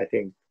I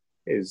think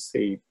is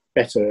the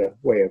better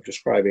way of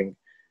describing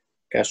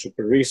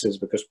gastroparesis,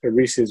 because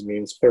paresis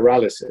means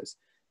paralysis,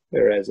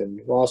 whereas in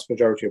the vast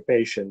majority of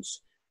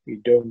patients, we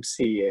don't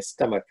see a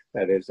stomach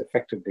that is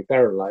effectively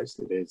paralyzed.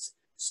 It is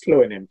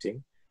slow in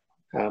emptying.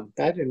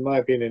 That, in my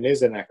opinion,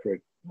 is an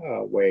accurate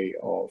way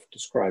of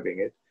describing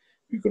it.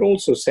 You could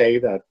also say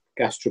that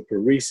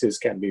gastroparesis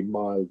can be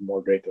mild,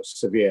 moderate, or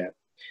severe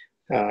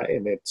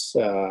in its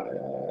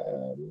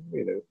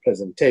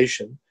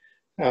presentation.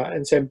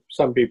 And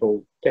some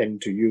people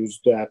tend to use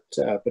that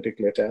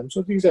particular term.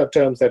 So these are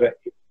terms that are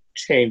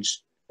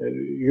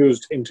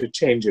used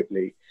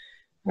interchangeably.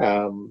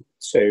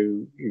 So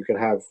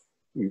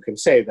you can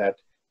say that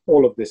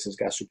all of this is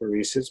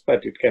gastroparesis,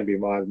 but it can be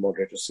mild,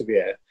 moderate, or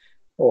severe.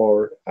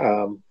 Or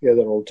the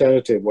other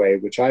alternative way,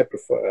 which I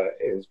prefer,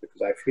 is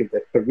because I feel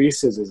that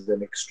paresis is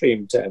an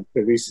extreme term.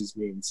 Paresis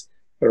means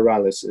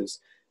paralysis,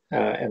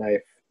 and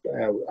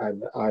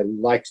I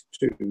like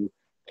to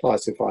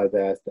classify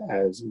that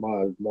as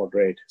mild,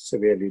 moderate,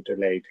 severely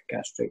delayed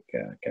gastric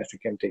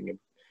emptying.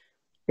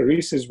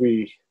 Paresis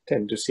we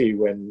tend to see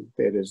when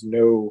there is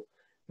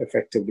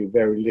effectively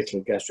very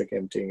little gastric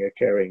emptying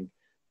occurring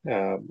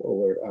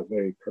over a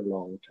very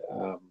prolonged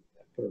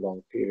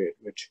period,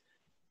 which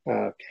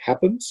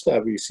happens.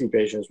 We see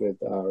patients with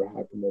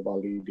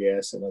hypermobile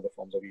EDS and other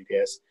forms of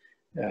EDS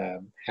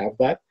have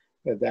that,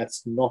 but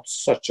that's not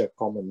such a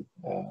common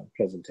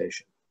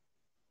presentation.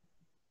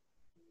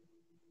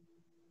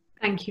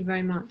 Thank you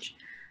very much.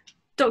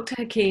 Dr.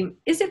 Hakim,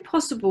 is it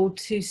possible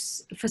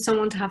for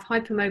someone to have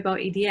hypermobile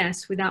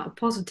EDS without a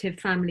positive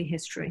family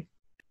history?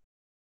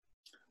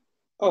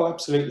 Oh,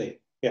 absolutely.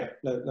 Yeah.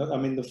 I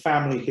mean, the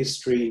family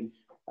history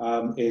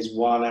is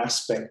one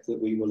aspect that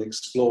we will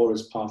explore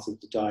as part of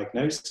the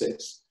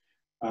diagnosis.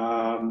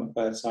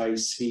 But I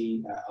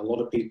see a lot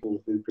of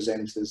people who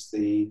present as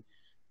the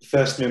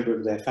first member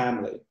of their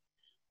family.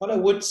 What I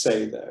would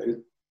say,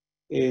 though,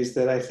 is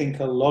that I think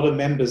a lot of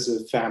members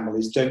of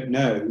families don't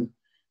know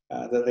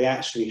that they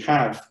actually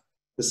have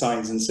the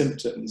signs and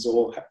symptoms,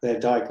 or their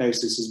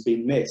diagnosis has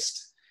been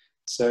missed.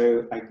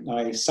 So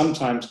I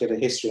sometimes get a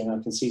history, and I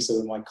can see some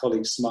of my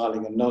colleagues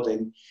smiling and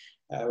nodding,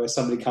 where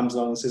somebody comes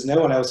along and says, no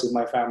one else in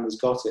my family's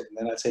got it. And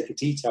then I take a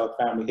detailed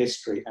family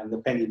history and the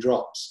penny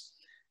drops.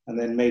 And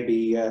then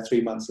maybe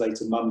 3 months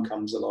later, mum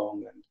comes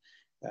along and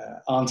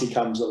auntie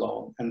comes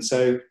along. And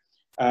so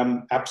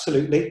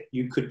absolutely,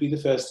 you could be the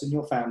first in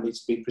your family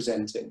to be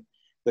presenting,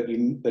 but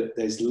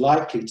there's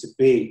likely to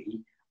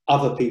be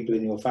other people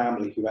in your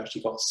family who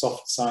actually got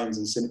soft signs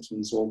and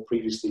symptoms or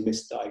previously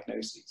missed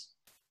diagnoses.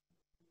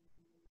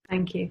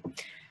 Thank you.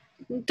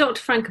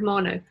 Dr.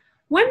 Francomano,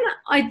 when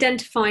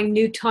identifying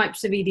new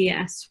types of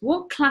EDS,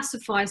 what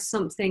classifies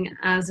something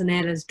as an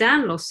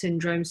Ehlers-Danlos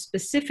syndrome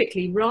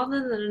specifically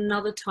rather than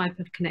another type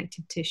of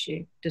connective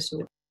tissue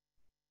disorder?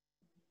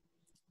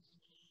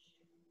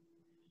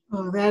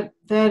 Oh, that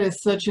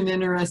is such an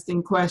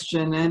interesting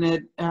question,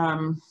 and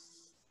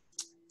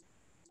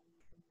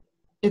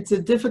it's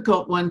a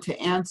difficult one to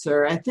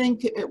answer. I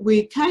think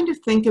we kind of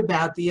think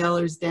about the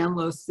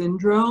Ehlers-Danlos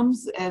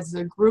syndromes as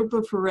a group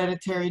of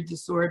hereditary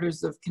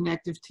disorders of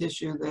connective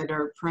tissue that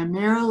are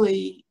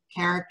primarily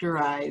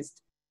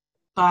characterized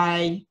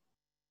by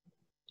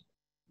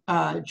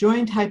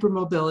joint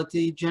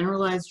hypermobility,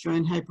 generalized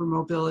joint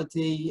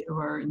hypermobility,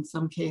 or in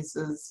some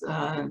cases,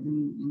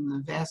 in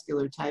the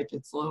vascular type,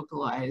 it's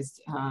localized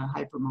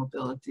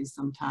hypermobility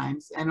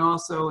sometimes, and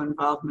also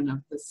involvement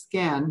of the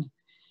skin.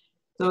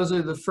 Those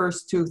are the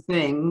first two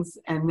things.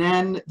 And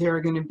then there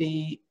are going to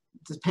be,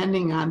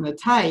 depending on the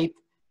type,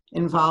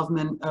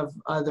 involvement of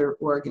other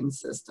organ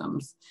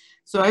systems.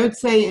 So I would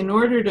say in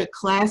order to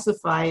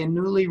classify a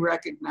newly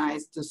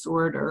recognized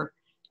disorder,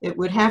 it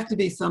would have to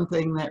be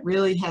something that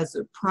really has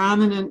a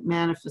prominent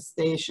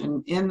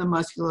manifestation in the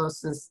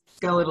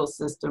musculoskeletal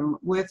system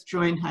with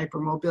joint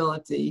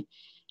hypermobility,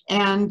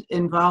 and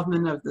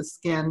involvement of the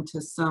skin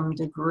to some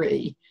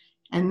degree.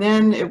 And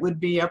then it would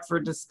be up for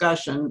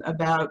discussion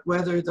about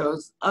whether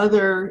those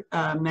other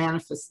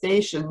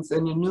manifestations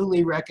in a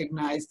newly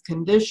recognized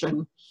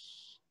condition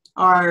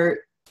are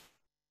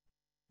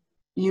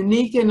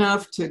unique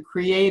enough to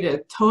create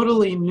a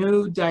totally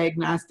new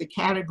diagnostic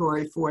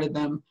category for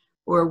them,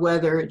 or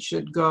whether it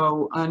should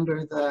go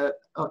under the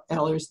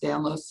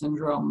Ehlers-Danlos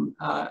syndrome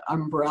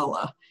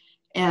umbrella.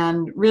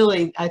 And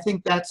really, I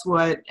think that's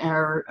what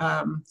our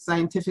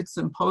scientific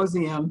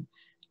symposium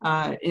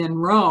in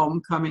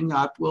Rome coming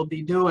up will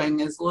be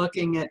doing, is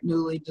looking at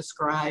newly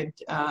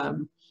described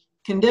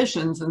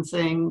conditions and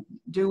saying,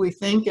 do we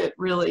think it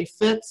really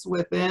fits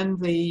within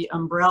the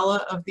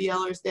umbrella of the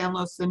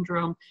Ehlers-Danlos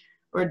syndrome,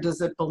 or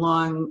does it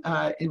belong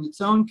in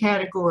its own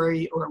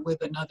category or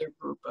with another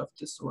group of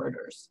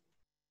disorders?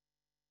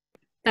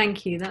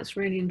 Thank you. That's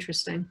really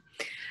interesting.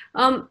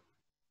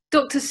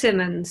 Dr.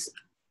 Simmonds,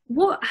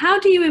 how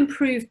do you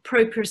improve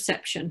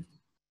proprioception?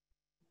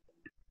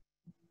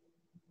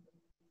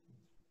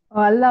 Oh,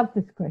 I love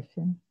this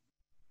question.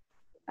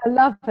 I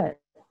love it.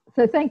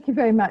 So thank you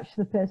very much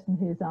to the person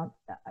who's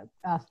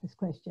asked this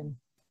question.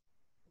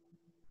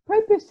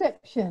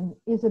 Proprioception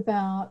is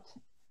about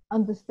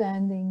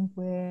understanding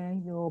where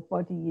your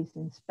body is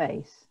in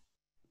space.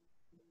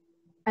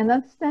 And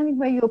understanding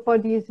where your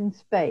body is in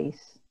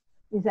space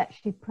is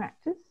actually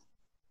practice.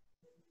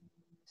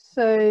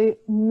 So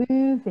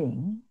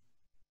moving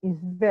is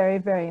a very,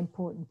 very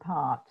important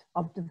part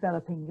of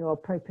developing your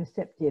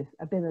proprioceptive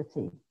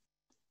ability.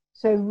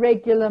 So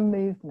regular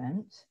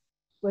movement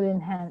will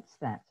enhance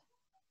that.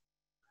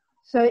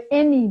 So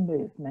any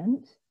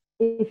movement,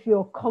 if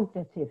you're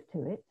cognitive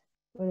to it,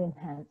 will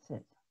enhance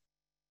it.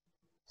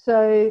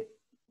 So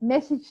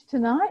message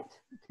tonight,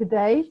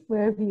 today,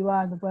 wherever you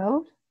are in the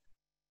world,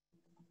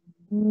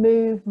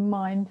 move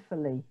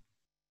mindfully,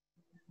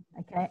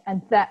 okay?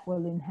 And that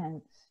will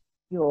enhance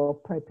your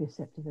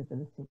proprioceptive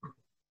ability.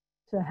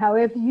 So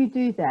however you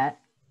do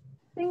that,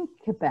 think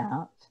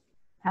about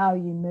how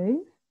you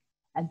move,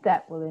 and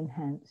that will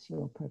enhance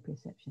your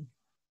proprioception.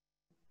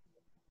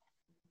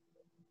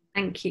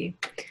 Thank you.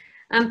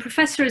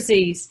 Professor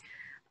Aziz,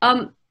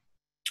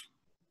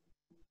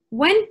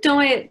 when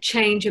diet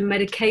change and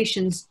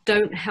medications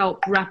don't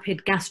help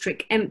rapid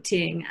gastric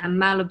emptying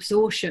and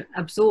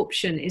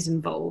malabsorption is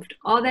involved,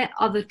 are there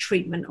other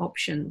treatment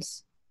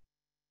options?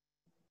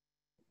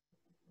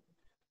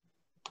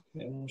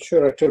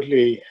 Sure, I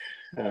totally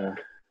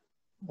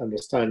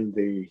understand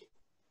the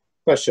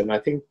question. I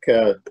think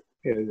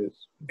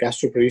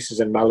gastroparesis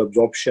and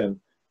malabsorption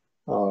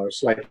are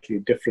slightly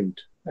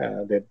different.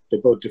 They're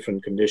both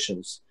different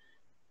conditions.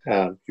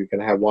 You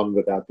can have one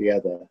without the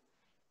other,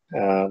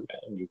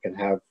 and you can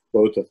have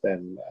both of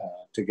them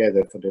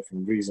together for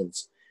different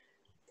reasons.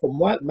 For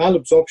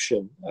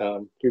malabsorption,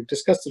 we've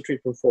discussed the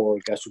treatment for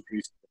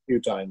gastroparesis a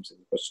few times in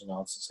the question and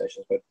answer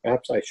sessions, but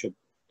perhaps I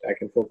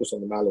can focus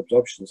on the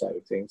malabsorption side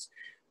of things.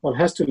 One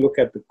has to look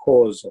at the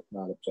cause of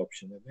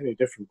malabsorption. There are many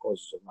different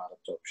causes of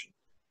malabsorption.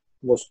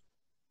 Most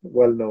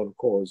well-known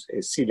cause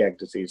is celiac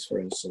disease, for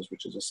instance,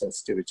 which is a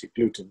sensitivity to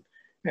gluten.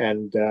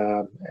 And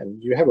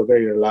you have a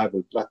very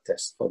reliable blood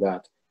test for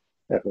that.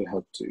 That will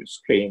help to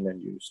screen,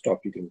 and you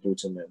stop eating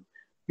gluten and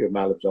your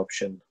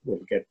malabsorption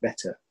will get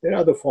better. There are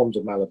other forms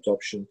of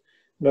malabsorption.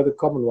 Another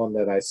common one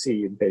that I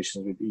see in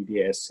patients with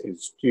EDS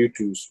is due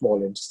to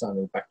small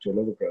intestinal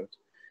bacterial overgrowth.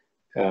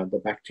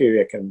 The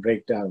bacteria can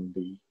break down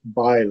the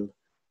bile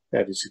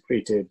that is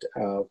secreted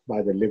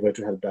by the liver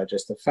to help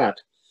digest the fat.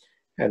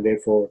 And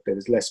therefore, there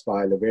is less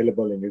bile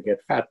available and you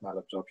get fat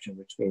malabsorption,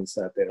 which means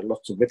that there are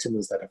lots of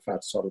vitamins that are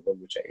fat soluble,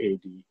 which are A,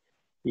 D,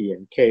 E,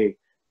 and K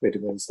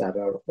vitamins that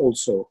are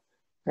also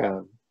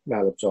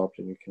malabsorbed,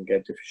 and you can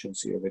get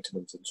deficiency of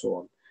vitamins and so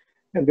on.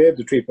 And there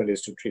the treatment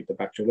is to treat the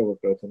bacterial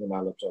overgrowth, and the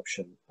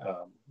malabsorption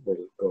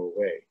will go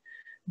away.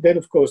 Then,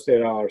 of course,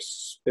 there are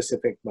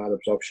specific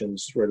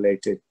malabsorptions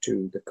related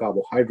to the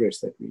carbohydrates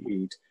that we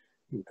eat.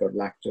 You've got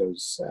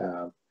lactose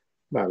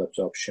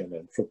malabsorption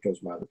and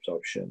fructose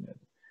malabsorption and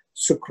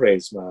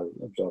sucrase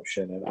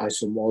malabsorption and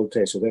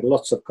isomaltase. So there are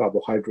lots of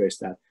carbohydrates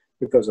that,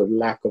 because of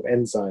lack of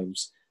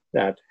enzymes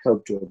that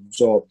help to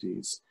absorb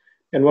these.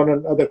 And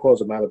one other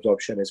cause of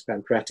malabsorption is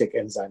pancreatic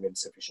enzyme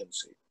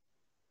insufficiency.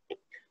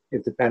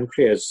 If the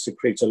pancreas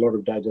secretes a lot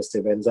of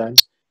digestive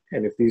enzymes,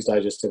 and if these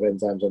digestive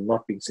enzymes are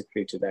not being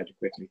secreted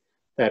adequately,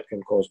 that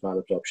can cause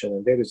malabsorption.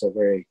 And there is a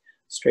very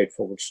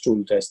straightforward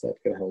stool test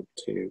that can help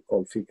to,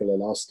 called fecal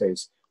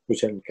elastase,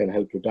 which can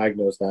help to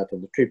diagnose that.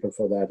 And the treatment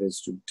for that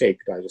is to take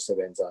digestive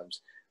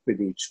enzymes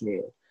with each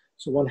meal.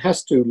 So one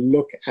has to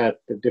look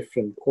at the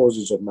different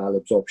causes of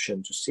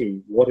malabsorption to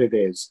see what it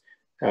is.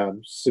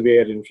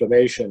 Severe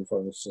inflammation, for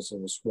instance,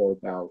 in the small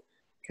bowel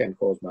can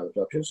cause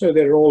malabsorption. So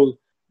they're all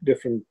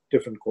different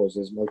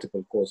causes,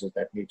 multiple causes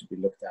that need to be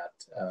looked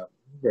at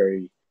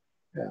very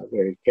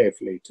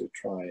carefully to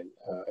try and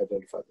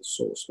identify the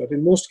source. But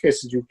in most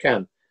cases, you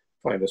can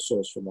find a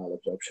source for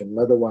malabsorption.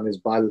 Another one is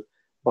bile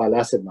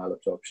acid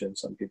malabsorption.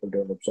 Some people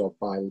don't absorb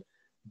bile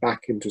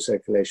back into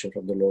circulation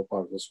from the lower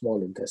part of the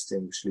small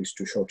intestine, which leads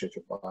to shortage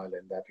of bile,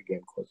 and that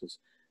again causes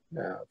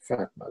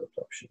fat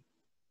malabsorption.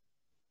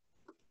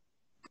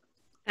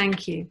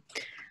 Thank you.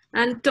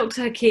 And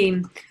Dr.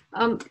 Hakim,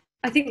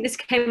 I think this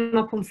came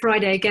up on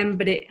Friday again,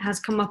 but it has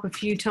come up a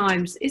few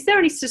times. Is there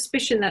any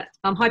suspicion that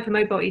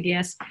hypermobile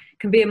EDS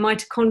can be a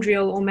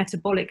mitochondrial or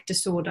metabolic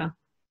disorder?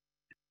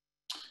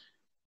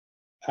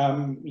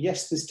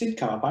 Yes, this did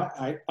come up.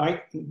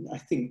 I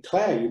think,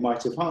 Claire, you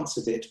might have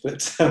answered it,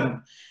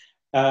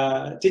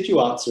 but did you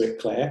answer it,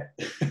 Claire?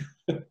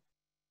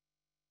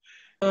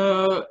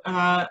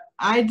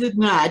 I did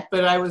not,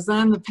 but I was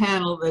on the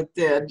panel that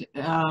did.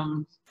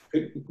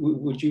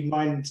 Would you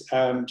mind,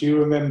 do you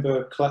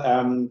remember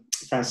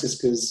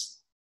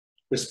Francisca's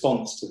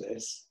response to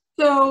this?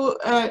 So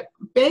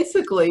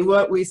basically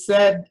what we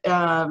said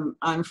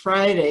on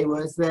Friday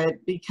was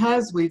that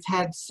because we've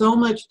had so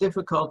much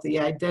difficulty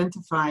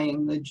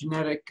identifying the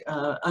genetic,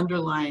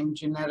 underlying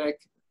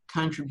genetic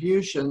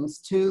contributions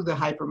to the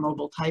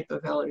hypermobile type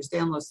of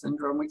Ehlers-Danlos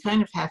syndrome, we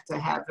kind of have to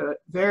have a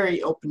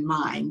very open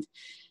mind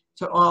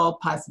to all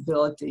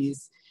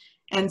possibilities.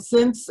 And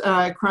since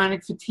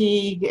chronic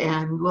fatigue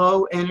and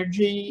low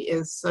energy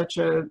is such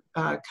a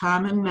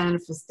common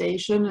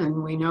manifestation,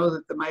 and we know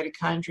that the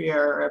mitochondria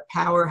are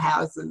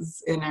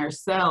powerhouses in our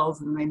cells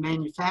and they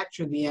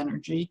manufacture the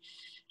energy,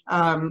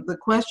 the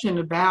question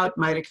about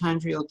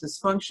mitochondrial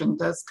dysfunction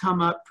does come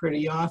up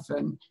pretty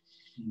often.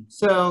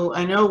 So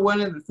I know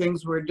one of the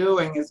things we're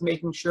doing is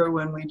making sure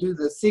when we do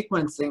the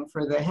sequencing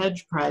for the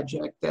HEDGE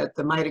project that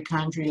the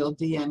mitochondrial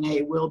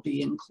DNA will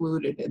be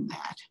included in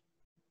that.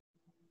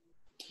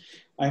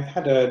 I've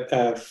had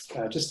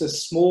just a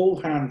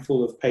small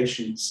handful of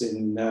patients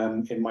in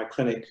my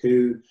clinic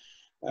who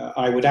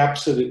I would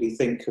absolutely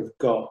think have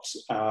got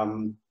a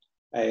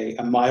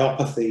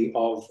myopathy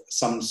of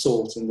some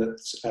sort, and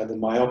that the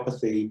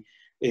myopathy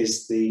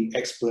is the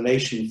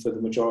explanation for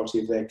the majority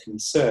of their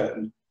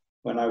concern,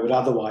 when I would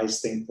otherwise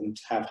think them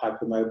to have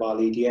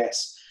hypermobile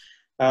EDS.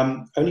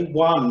 Only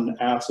one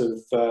out of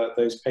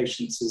those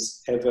patients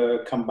has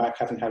ever come back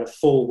having had a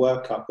full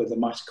workup with a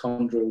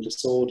mitochondrial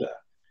disorder.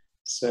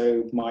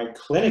 So my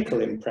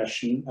clinical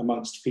impression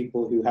amongst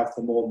people who have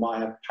the more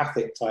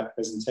myopathic type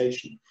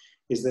presentation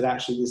is that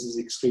actually this is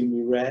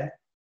extremely rare.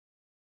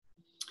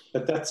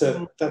 But that's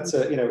a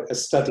a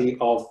study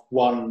of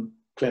one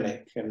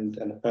clinic and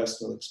a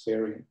personal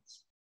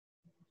experience.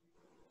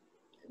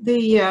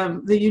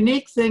 The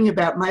unique thing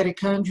about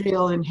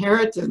mitochondrial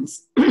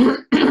inheritance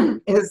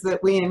is that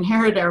we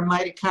inherit our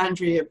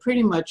mitochondria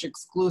pretty much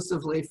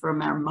exclusively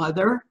from our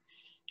mother,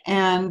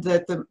 and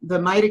that the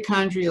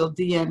mitochondrial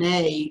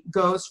DNA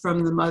goes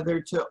from the mother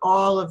to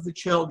all of the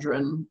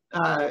children.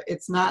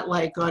 It's not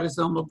like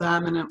autosomal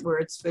dominant where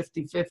it's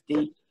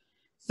 50-50.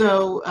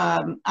 So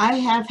I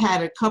have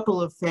had a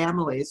couple of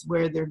families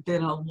where there have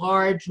been a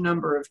large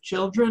number of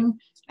children,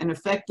 an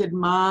affected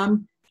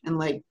mom, and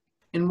like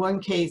in one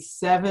case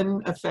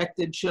 7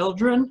 affected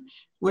children,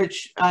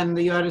 which on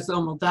the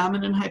autosomal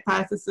dominant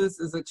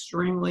hypothesis is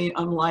extremely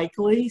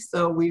unlikely.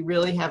 So we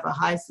really have a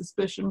high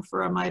suspicion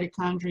for a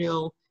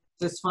mitochondrial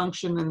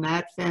dysfunction in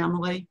that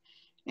family,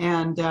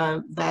 and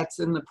that's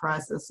in the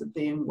process of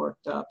being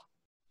worked up.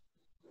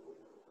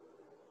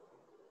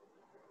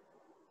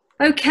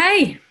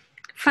 Okay,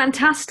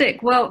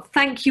 fantastic. Well,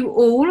 thank you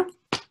all.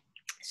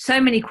 So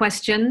many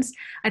questions.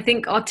 I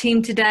think our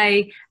team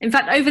today, in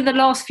fact, over the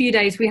last few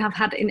days, we have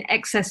had in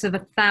excess of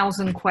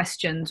 1,000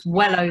 questions,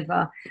 well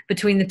over,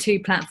 between the two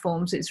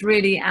platforms. It's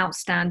really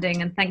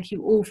outstanding, and thank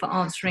you all for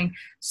answering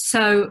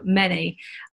so many.